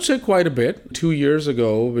 I would say quite a bit. 2 years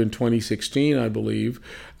ago, in 2016, I believe,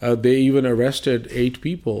 they even arrested 8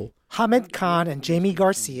 people. Hamid Khan and Jamie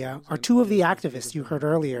Garcia are two of the activists you heard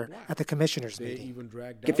earlier at the commissioners' meeting.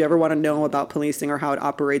 If you ever want to know about policing or how it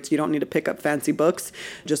operates, you don't need to pick up fancy books.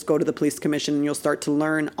 Just go to the police commission and you'll start to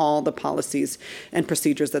learn all the policies and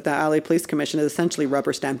procedures that the LA Police Commission is essentially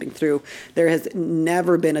rubber stamping through. There has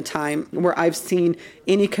never been a time where I've seen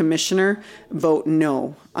any commissioner vote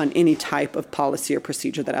no on any type of policy or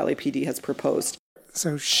procedure that LAPD has proposed.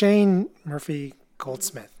 So Shane Murphy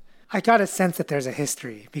Goldsmith, I got a sense that there's a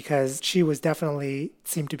history because she was definitely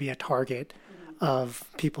seemed to be a target of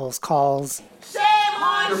people's calls. Shame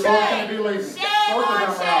on Shane! Shame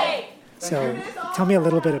on Shane! So tell me a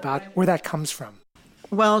little bit about where that comes from.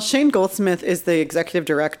 Well, Shane Goldsmith is the executive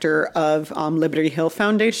director of Liberty Hill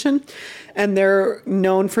Foundation, and they're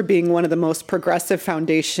known for being one of the most progressive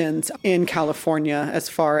foundations in California as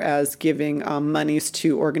far as giving monies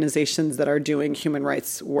to organizations that are doing human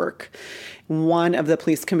rights work. One of the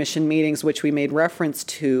police commission meetings, which we made reference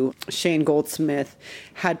to, Shane Goldsmith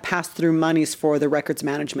had passed through monies for the records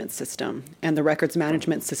management system. And the records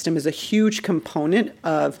management system is a huge component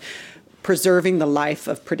of preserving the life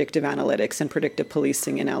of predictive analytics and predictive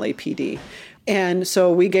policing in LAPD. And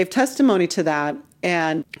so we gave testimony to that,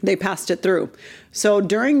 and they passed it through. So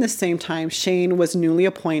during the same time, Shane was newly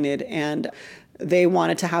appointed, and they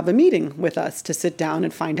wanted to have a meeting with us to sit down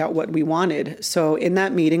and find out what we wanted. So in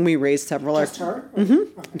that meeting, we raised several... Just her?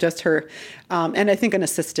 Mm-hmm, just her. And I think an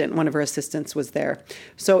assistant, one of her assistants was there.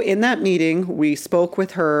 So in that meeting, we spoke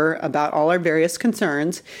with her about all our various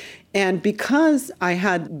concerns. And because I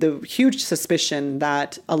had the huge suspicion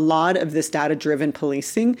that a lot of this data-driven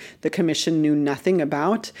policing, the commission knew nothing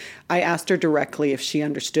about, I asked her directly if she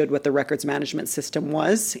understood what the records management system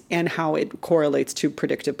was and how it correlates to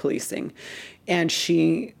predictive policing. And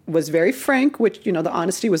she was very frank, which, the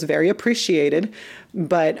honesty was very appreciated,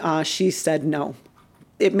 but she said no.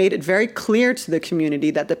 It made it very clear to the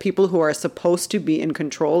community that the people who are supposed to be in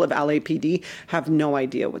control of LAPD have no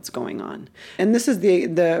idea what's going on. And this is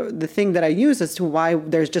the thing that I use as to why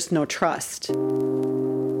there's just no trust.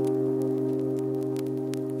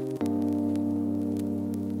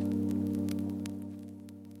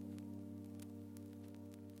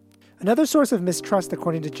 Another source of mistrust,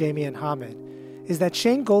 according to Jamie and Hamid, is that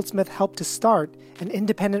Shane Goldsmith helped to start an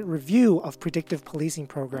independent review of predictive policing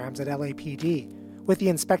programs at LAPD with the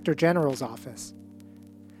Inspector General's office.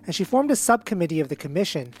 And she formed a subcommittee of the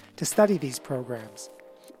commission to study these programs.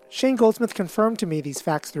 Shane Goldsmith confirmed to me these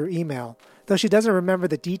facts through email, though she doesn't remember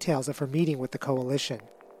the details of her meeting with the coalition.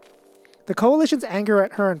 The coalition's anger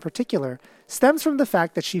at her in particular stems from the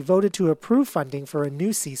fact that she voted to approve funding for a new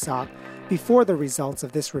CSOC before the results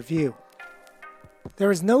of this review.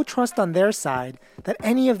 There is no trust on their side that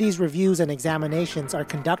any of these reviews and examinations are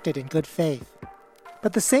conducted in good faith.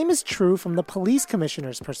 But the same is true from the police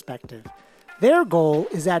commissioner's perspective. Their goal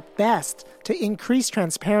is at best to increase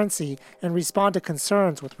transparency and respond to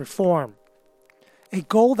concerns with reform. A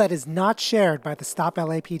goal that is not shared by the Stop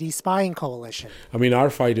LAPD Spying Coalition. I mean, our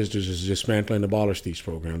fight is to just dismantle and abolish these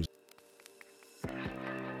programs.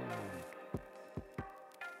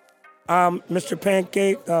 I'm Mr.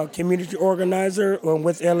 Pancake, community organizer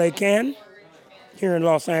with LA Can here in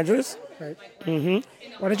Los Angeles. Right.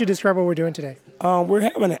 Mm-hmm. Why don't you describe what we're doing today? We're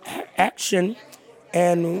having an action,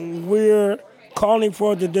 and we're calling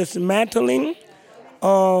for the dismantling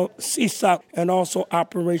of CSOC and also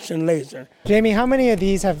Operation Laser. Jamie, how many of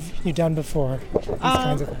these have you done before? These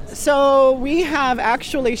kinds of things? So we have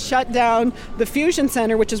actually shut down the Fusion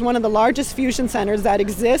Center, which is one of the largest fusion centers that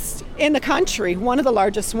exists in the country, one of the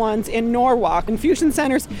largest ones in Norwalk. And fusion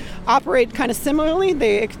centers operate kind of similarly.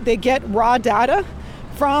 They get raw data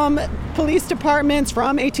from police departments,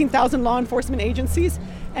 from 18,000 law enforcement agencies,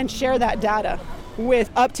 and share that data. with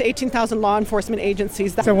up to 18,000 law enforcement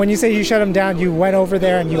agencies. So when you say you shut them down, you went over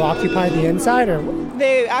there and you occupied the inside, or?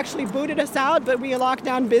 They actually booted us out, but we locked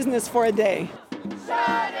down business for a day.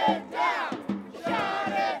 Shut it down! Shut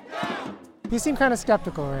it down! You seem kind of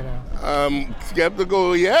skeptical right now.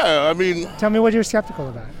 Skeptical, yeah. I mean, tell me what you're skeptical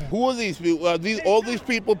about. Who are these people? Are all these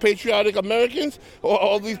people patriotic Americans, or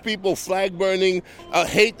all these people flag-burning,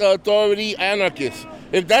 hate the authority anarchists?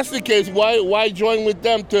 If that's the case, why join with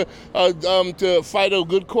them to fight a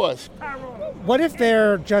good cause? What if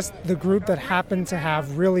they're just the group that happen to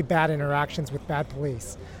have really bad interactions with bad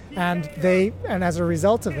police, and as a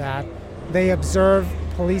result of that, they observe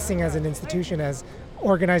policing as an institution as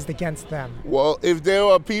organized against them? Well, if there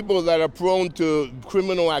are people that are prone to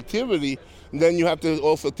criminal activity, then you have to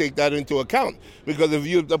also take that into account. Because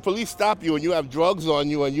if the police stop you and you have drugs on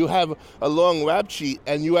you and you have a long rap sheet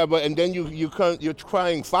and then you're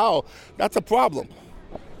crying foul, that's a problem.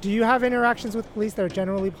 Do you have interactions with police that are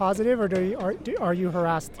generally positive, or are you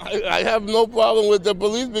harassed? I have no problem with the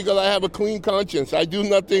police because I have a clean conscience. I do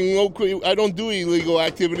nothing. I don't do illegal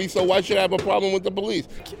activity, so why should I have a problem with the police?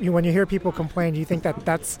 When you hear people complain, do you think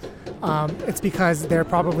that's it's because they're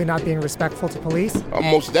probably not being respectful to police?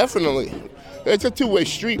 Most definitely. It's a two-way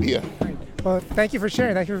street here. Well, thank you for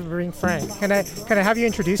sharing. Thank you for being frank. Can I have you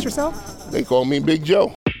introduce yourself? They call me Big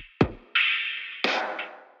Joe.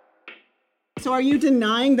 So are you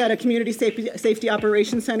denying that a community safety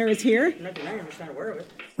operations center is here? I'm not denying, I'm just not aware of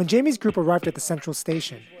it. When Jamie's group arrived at the central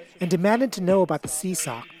station and demanded to know about the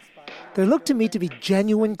CSOC, there looked to me to be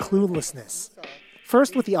genuine cluelessness.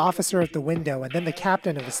 First with the officer at the window and then the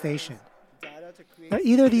captain of the station. Now,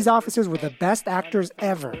 either these officers were the best actors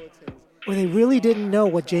ever, or they really didn't know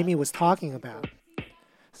what Jamie was talking about.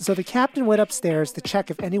 So the captain went upstairs to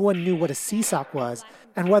check if anyone knew what a CSOC was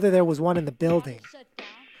and whether there was one in the building.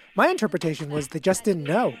 My interpretation was they just didn't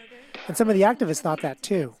know, and some of the activists thought that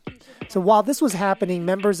too. So while this was happening,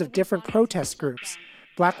 members of different protest groups,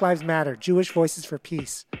 Black Lives Matter, Jewish Voices for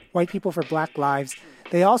Peace, White People for Black Lives,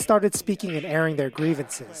 they all started speaking and airing their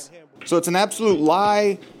grievances. So it's an absolute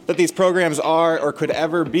lie that these programs are or could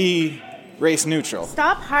ever be race neutral.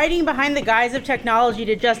 Stop hiding behind the guise of technology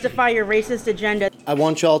to justify your racist agenda. I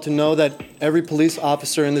want y'all to know that every police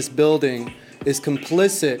officer in this building is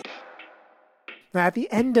complicit. Now, at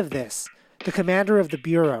the end of this, the commander of the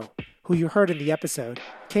bureau, who you heard in the episode,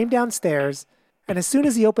 came downstairs, and as soon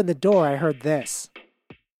as he opened the door, I heard this.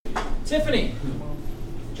 Tiffany!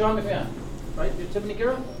 John McMahon, right? You're Tiffany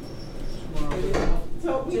Guerra?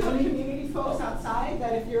 So we have community folks outside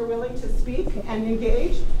that if you're willing to speak and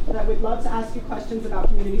engage, that we'd love to ask you questions about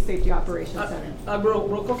Community Safety Operations Center.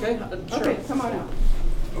 Okay. Sure. Okay, come on out.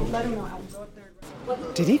 Let him know how.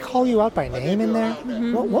 Did he call you out by name in there?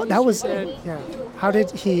 Mm-hmm. What that was, yeah. How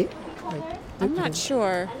did he? I'm not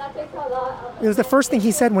sure. It was the first thing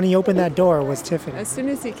he said when he opened that door was Tiffany. As soon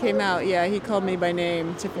as he came out, yeah, he called me by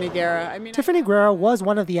name, Tiffany Guerra. Tiffany Guerra was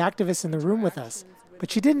one of the activists in the room with us,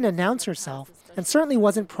 but she didn't announce herself and certainly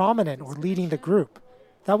wasn't prominent or leading the group.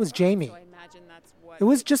 That was Jamie. It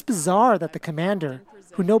was just bizarre that the commander,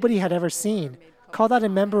 who nobody had ever seen, called out a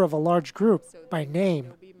member of a large group by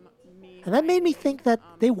name. And that made me think that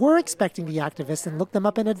they were expecting the activists and looked them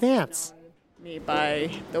up in advance. Me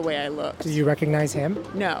by the way I looked. Did you recognize him?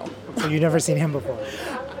 No. So you'd never seen him before?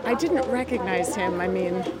 I didn't recognize him. I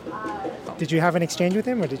mean... Did you have an exchange with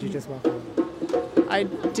him, or did you just walk away? I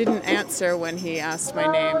didn't answer when he asked my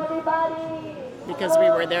name, because we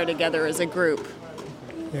were there together as a group.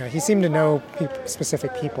 Yeah, he seemed to know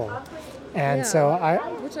specific people. And yeah, so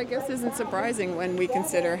which I guess isn't surprising when we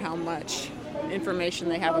consider how much information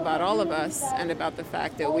they have about all of us and about the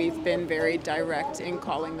fact that we've been very direct in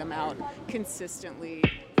calling them out consistently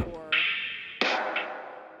for...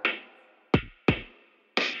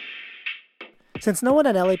 Since no one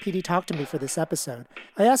at LAPD talked to me for this episode,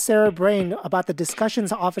 I asked Sarah Brayne about the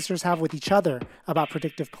discussions officers have with each other about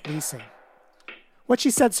predictive policing. What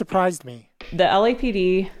she said surprised me. The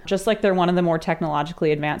LAPD, just like they're one of the more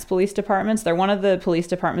technologically advanced police departments, they're one of the police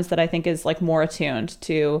departments that I think is like more attuned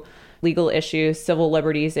to legal issues, civil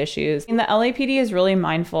liberties issues. And the LAPD is really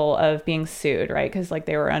mindful of being sued, right? Because like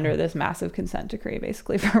they were under this massive consent decree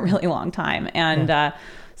basically for a really long time. And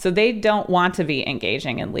so they don't want to be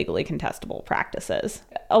engaging in legally contestable practices.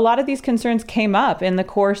 A lot of these concerns came up in the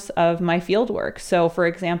course of my field work. So for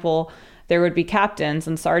example, there would be captains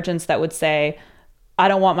and sergeants that would say, I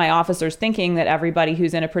don't want my officers thinking that everybody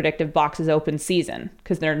who's in a predictive box is open season,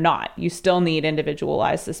 because they're not. You still need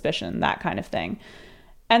individualized suspicion, that kind of thing.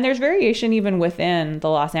 And there's variation even within the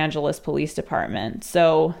Los Angeles Police Department.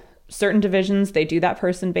 So certain divisions, they do that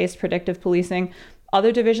person-based predictive policing.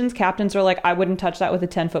 Other divisions, captains are like, I wouldn't touch that with a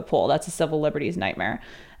 10-foot pole. That's a civil liberties nightmare.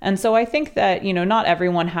 And so I think that, not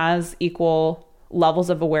everyone has equal levels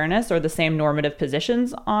of awareness or the same normative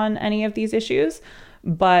positions on any of these issues.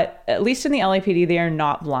 But at least in the LAPD, they are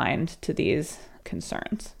not blind to these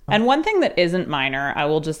concerns. And one thing that isn't minor, I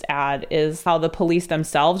will just add, is how the police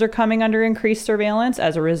themselves are coming under increased surveillance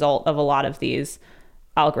as a result of a lot of these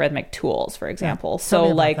algorithmic tools, for example. Tell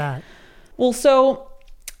me about that. So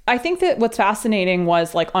I think that what's fascinating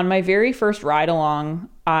was, like, on my very first ride along,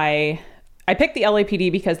 I picked the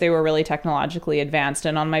LAPD because they were really technologically advanced.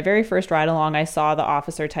 And on my very first ride along, I saw the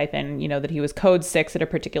officer type in, that he was code 6 at a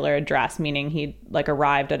particular address, meaning he'd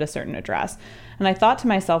arrived at a certain address. And I thought to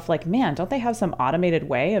myself, man, don't they have some automated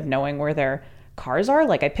way of knowing where their cars are?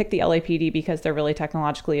 I picked the LAPD because they're really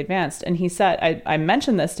technologically advanced. And he said, I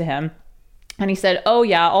mentioned this to him. And he said, oh,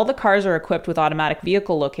 yeah, all the cars are equipped with automatic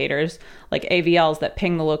vehicle locators, like AVLs that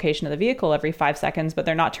ping the location of the vehicle every 5 seconds, but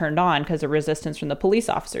they're not turned on because of resistance from the police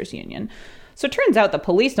officers union. So it turns out the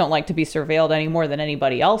police don't like to be surveilled any more than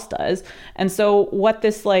anybody else does. And so what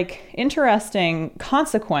this interesting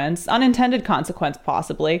consequence, unintended consequence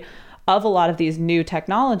possibly, of a lot of these new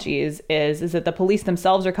technologies is that the police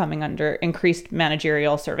themselves are coming under increased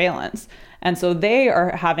managerial surveillance. And so they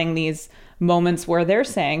are having these moments where they're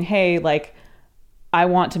saying, hey, I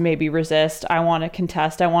want to maybe resist, I want to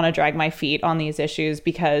contest, I want to drag my feet on these issues,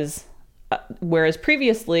 because whereas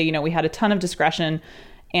previously, we had a ton of discretion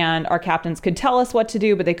and our captains could tell us what to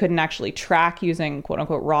do, but they couldn't actually track using quote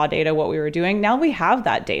unquote raw data what we were doing. Now we have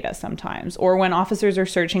that data sometimes. Or when officers are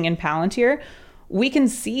searching in Palantir, we can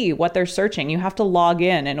see what they're searching. You have to log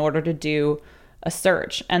in order to do a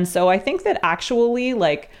search. And so I think that actually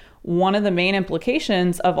one of the main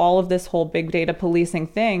implications of all of this whole big data policing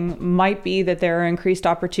thing might be that there are increased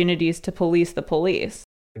opportunities to police the police.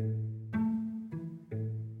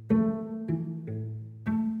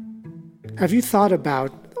 Have you thought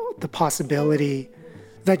about the possibility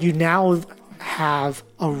that you now have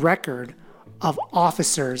a record of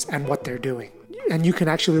officers and what they're doing? And you can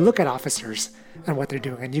actually look at officers and what they're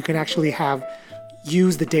doing. And you can actually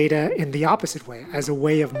use the data in the opposite way as a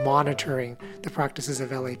way of monitoring the practices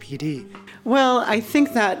of LAPD. Well, I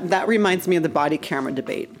think that reminds me of the body camera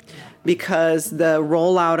debate, because the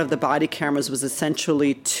rollout of the body cameras was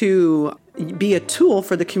essentially to be a tool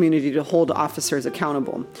for the community to hold officers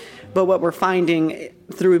accountable. But what we're finding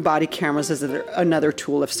through body cameras is another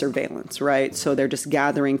tool of surveillance, right? So they're just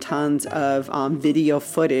gathering tons of video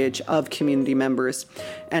footage of community members.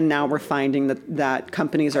 And now we're finding that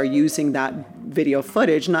companies are using that video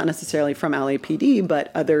footage, not necessarily from LAPD, but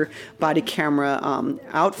other body camera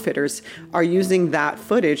outfitters are using that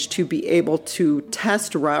footage to be able to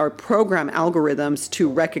test or program algorithms to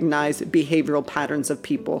recognize behavioral patterns of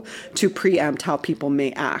people, to preempt how people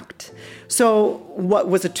may act. So what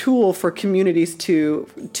was a tool for communities to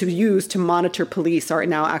use to monitor police are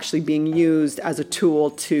now actually being used as a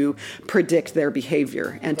tool to predict their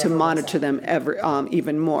behavior and to monitor them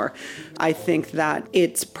even more. I think that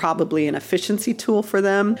it's probably an efficiency tool for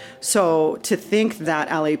them. So to think that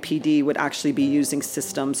LAPD would actually be using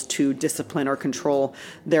systems to discipline or control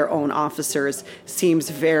their own officers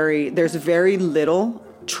there's very little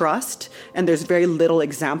trust, and there's very little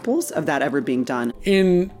examples of that ever being done.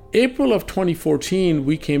 In April of 2014,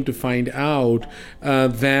 we came to find out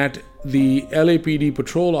that the LAPD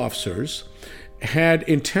patrol officers had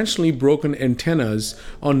intentionally broken antennas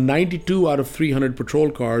on 92 out of 300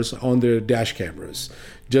 patrol cars on their dash cameras,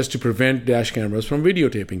 just to prevent dash cameras from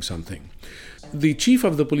videotaping something. The chief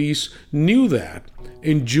of the police knew that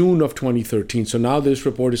in June of 2013. So now this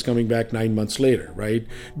report is coming back 9 months later, right?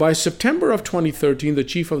 By September of 2013, the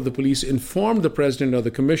chief of the police informed the president of the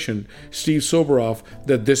commission, Steve Soboroff,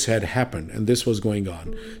 that this had happened and this was going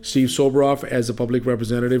on. Steve Soboroff, as a public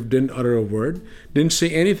representative, didn't utter a word, didn't say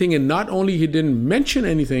anything, and not only he didn't mention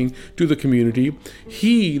anything to the community,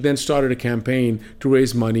 he then started a campaign to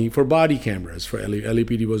raise money for body cameras. For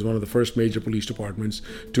LAPD was one of the first major police departments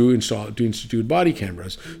to institute body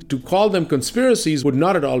cameras. To call them conspiracies would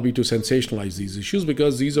not at all be to sensationalize these issues,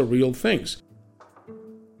 because these are real things.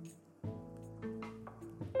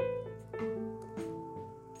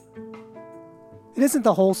 It isn't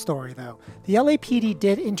the whole story, though. The LAPD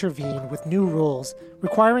did intervene with new rules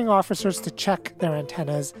requiring officers to check their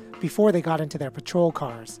antennas before they got into their patrol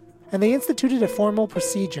cars. And they instituted a formal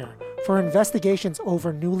procedure for investigations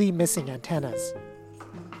over newly missing antennas.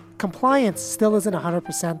 Compliance still isn't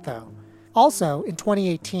 100%, though. Also, in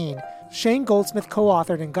 2018, Shane Goldsmith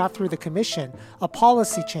co-authored and got through the commission a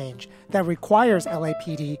policy change that requires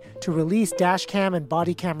LAPD to release dash cam and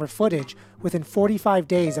body camera footage within 45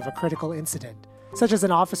 days of a critical incident. such as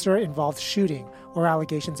an officer-involved shooting or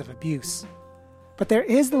allegations of abuse. But there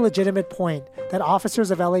is the legitimate point that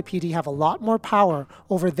officers of LAPD have a lot more power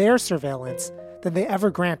over their surveillance than they ever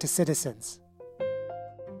grant to citizens.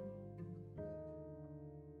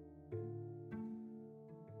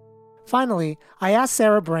 Finally, I asked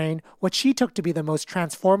Sarah Brayne what she took to be the most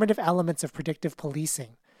transformative elements of predictive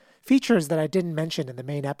policing, features that I didn't mention in the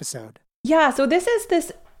main episode. Yeah, so this is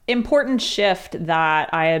this important shift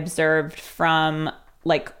that I observed from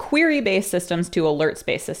like query-based systems to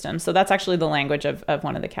alerts-based systems. So that's actually the language of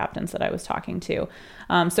one of the captains that I was talking to.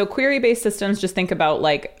 So query-based systems, just think about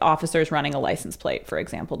like officers running a license plate, for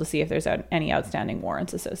example, to see if there's any outstanding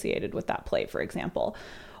warrants associated with that plate, for example.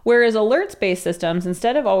 Whereas alerts-based systems,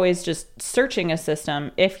 instead of always just searching a system,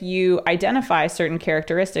 if you identify certain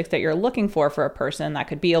characteristics that you're looking for a person, that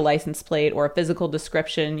could be a license plate or a physical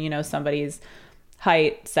description, you know, somebody's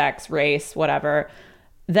height, sex, race, whatever,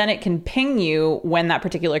 then it can ping you when that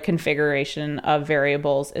particular configuration of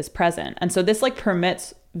variables is present. And so this like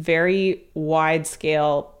permits very wide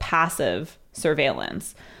scale passive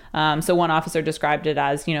surveillance. So one officer described it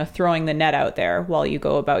as, you know, throwing the net out there while you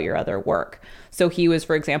go about your other work. So he was,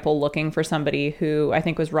 for example, looking for somebody who I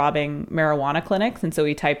think was robbing marijuana clinics. And so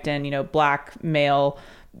he typed in, you know, black male,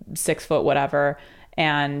 6 foot, whatever,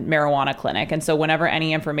 and marijuana clinic. And so whenever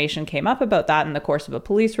any information came up about that in the course of a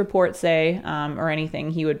police report, say, or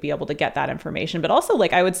anything, he would be able to get that information. But also,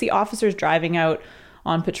 like, I would see officers driving out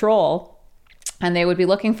on patrol and they would be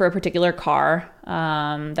looking for a particular car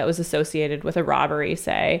that was associated with a robbery,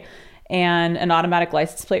 say, and an automatic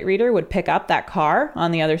license plate reader would pick up that car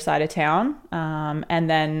on the other side of town. And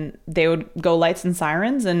then they would go lights and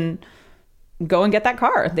sirens and go and get that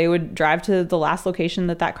car. They would drive to the last location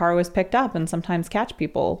that car was picked up and sometimes catch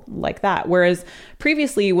people like that. Whereas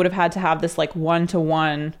previously you would have had to have this like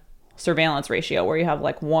 1-to-1 surveillance ratio where you have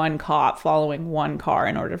like one cop following one car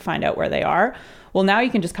in order to find out where they are. Well, now you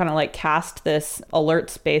can just kind of like cast this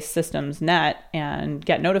alerts-based systems net and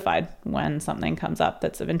get notified when something comes up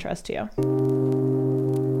that's of interest to you.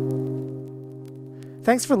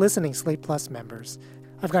 Thanks for listening, Slate Plus members.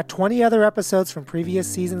 I've got 20 other episodes from previous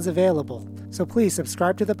seasons available, so please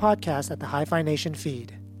subscribe to the podcast at the Hi-Fi Nation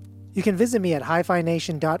feed. You can visit me at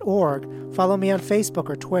hifynation.org, follow me on Facebook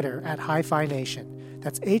or Twitter at Hi-Fi Nation.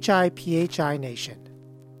 That's HIPHI Nation.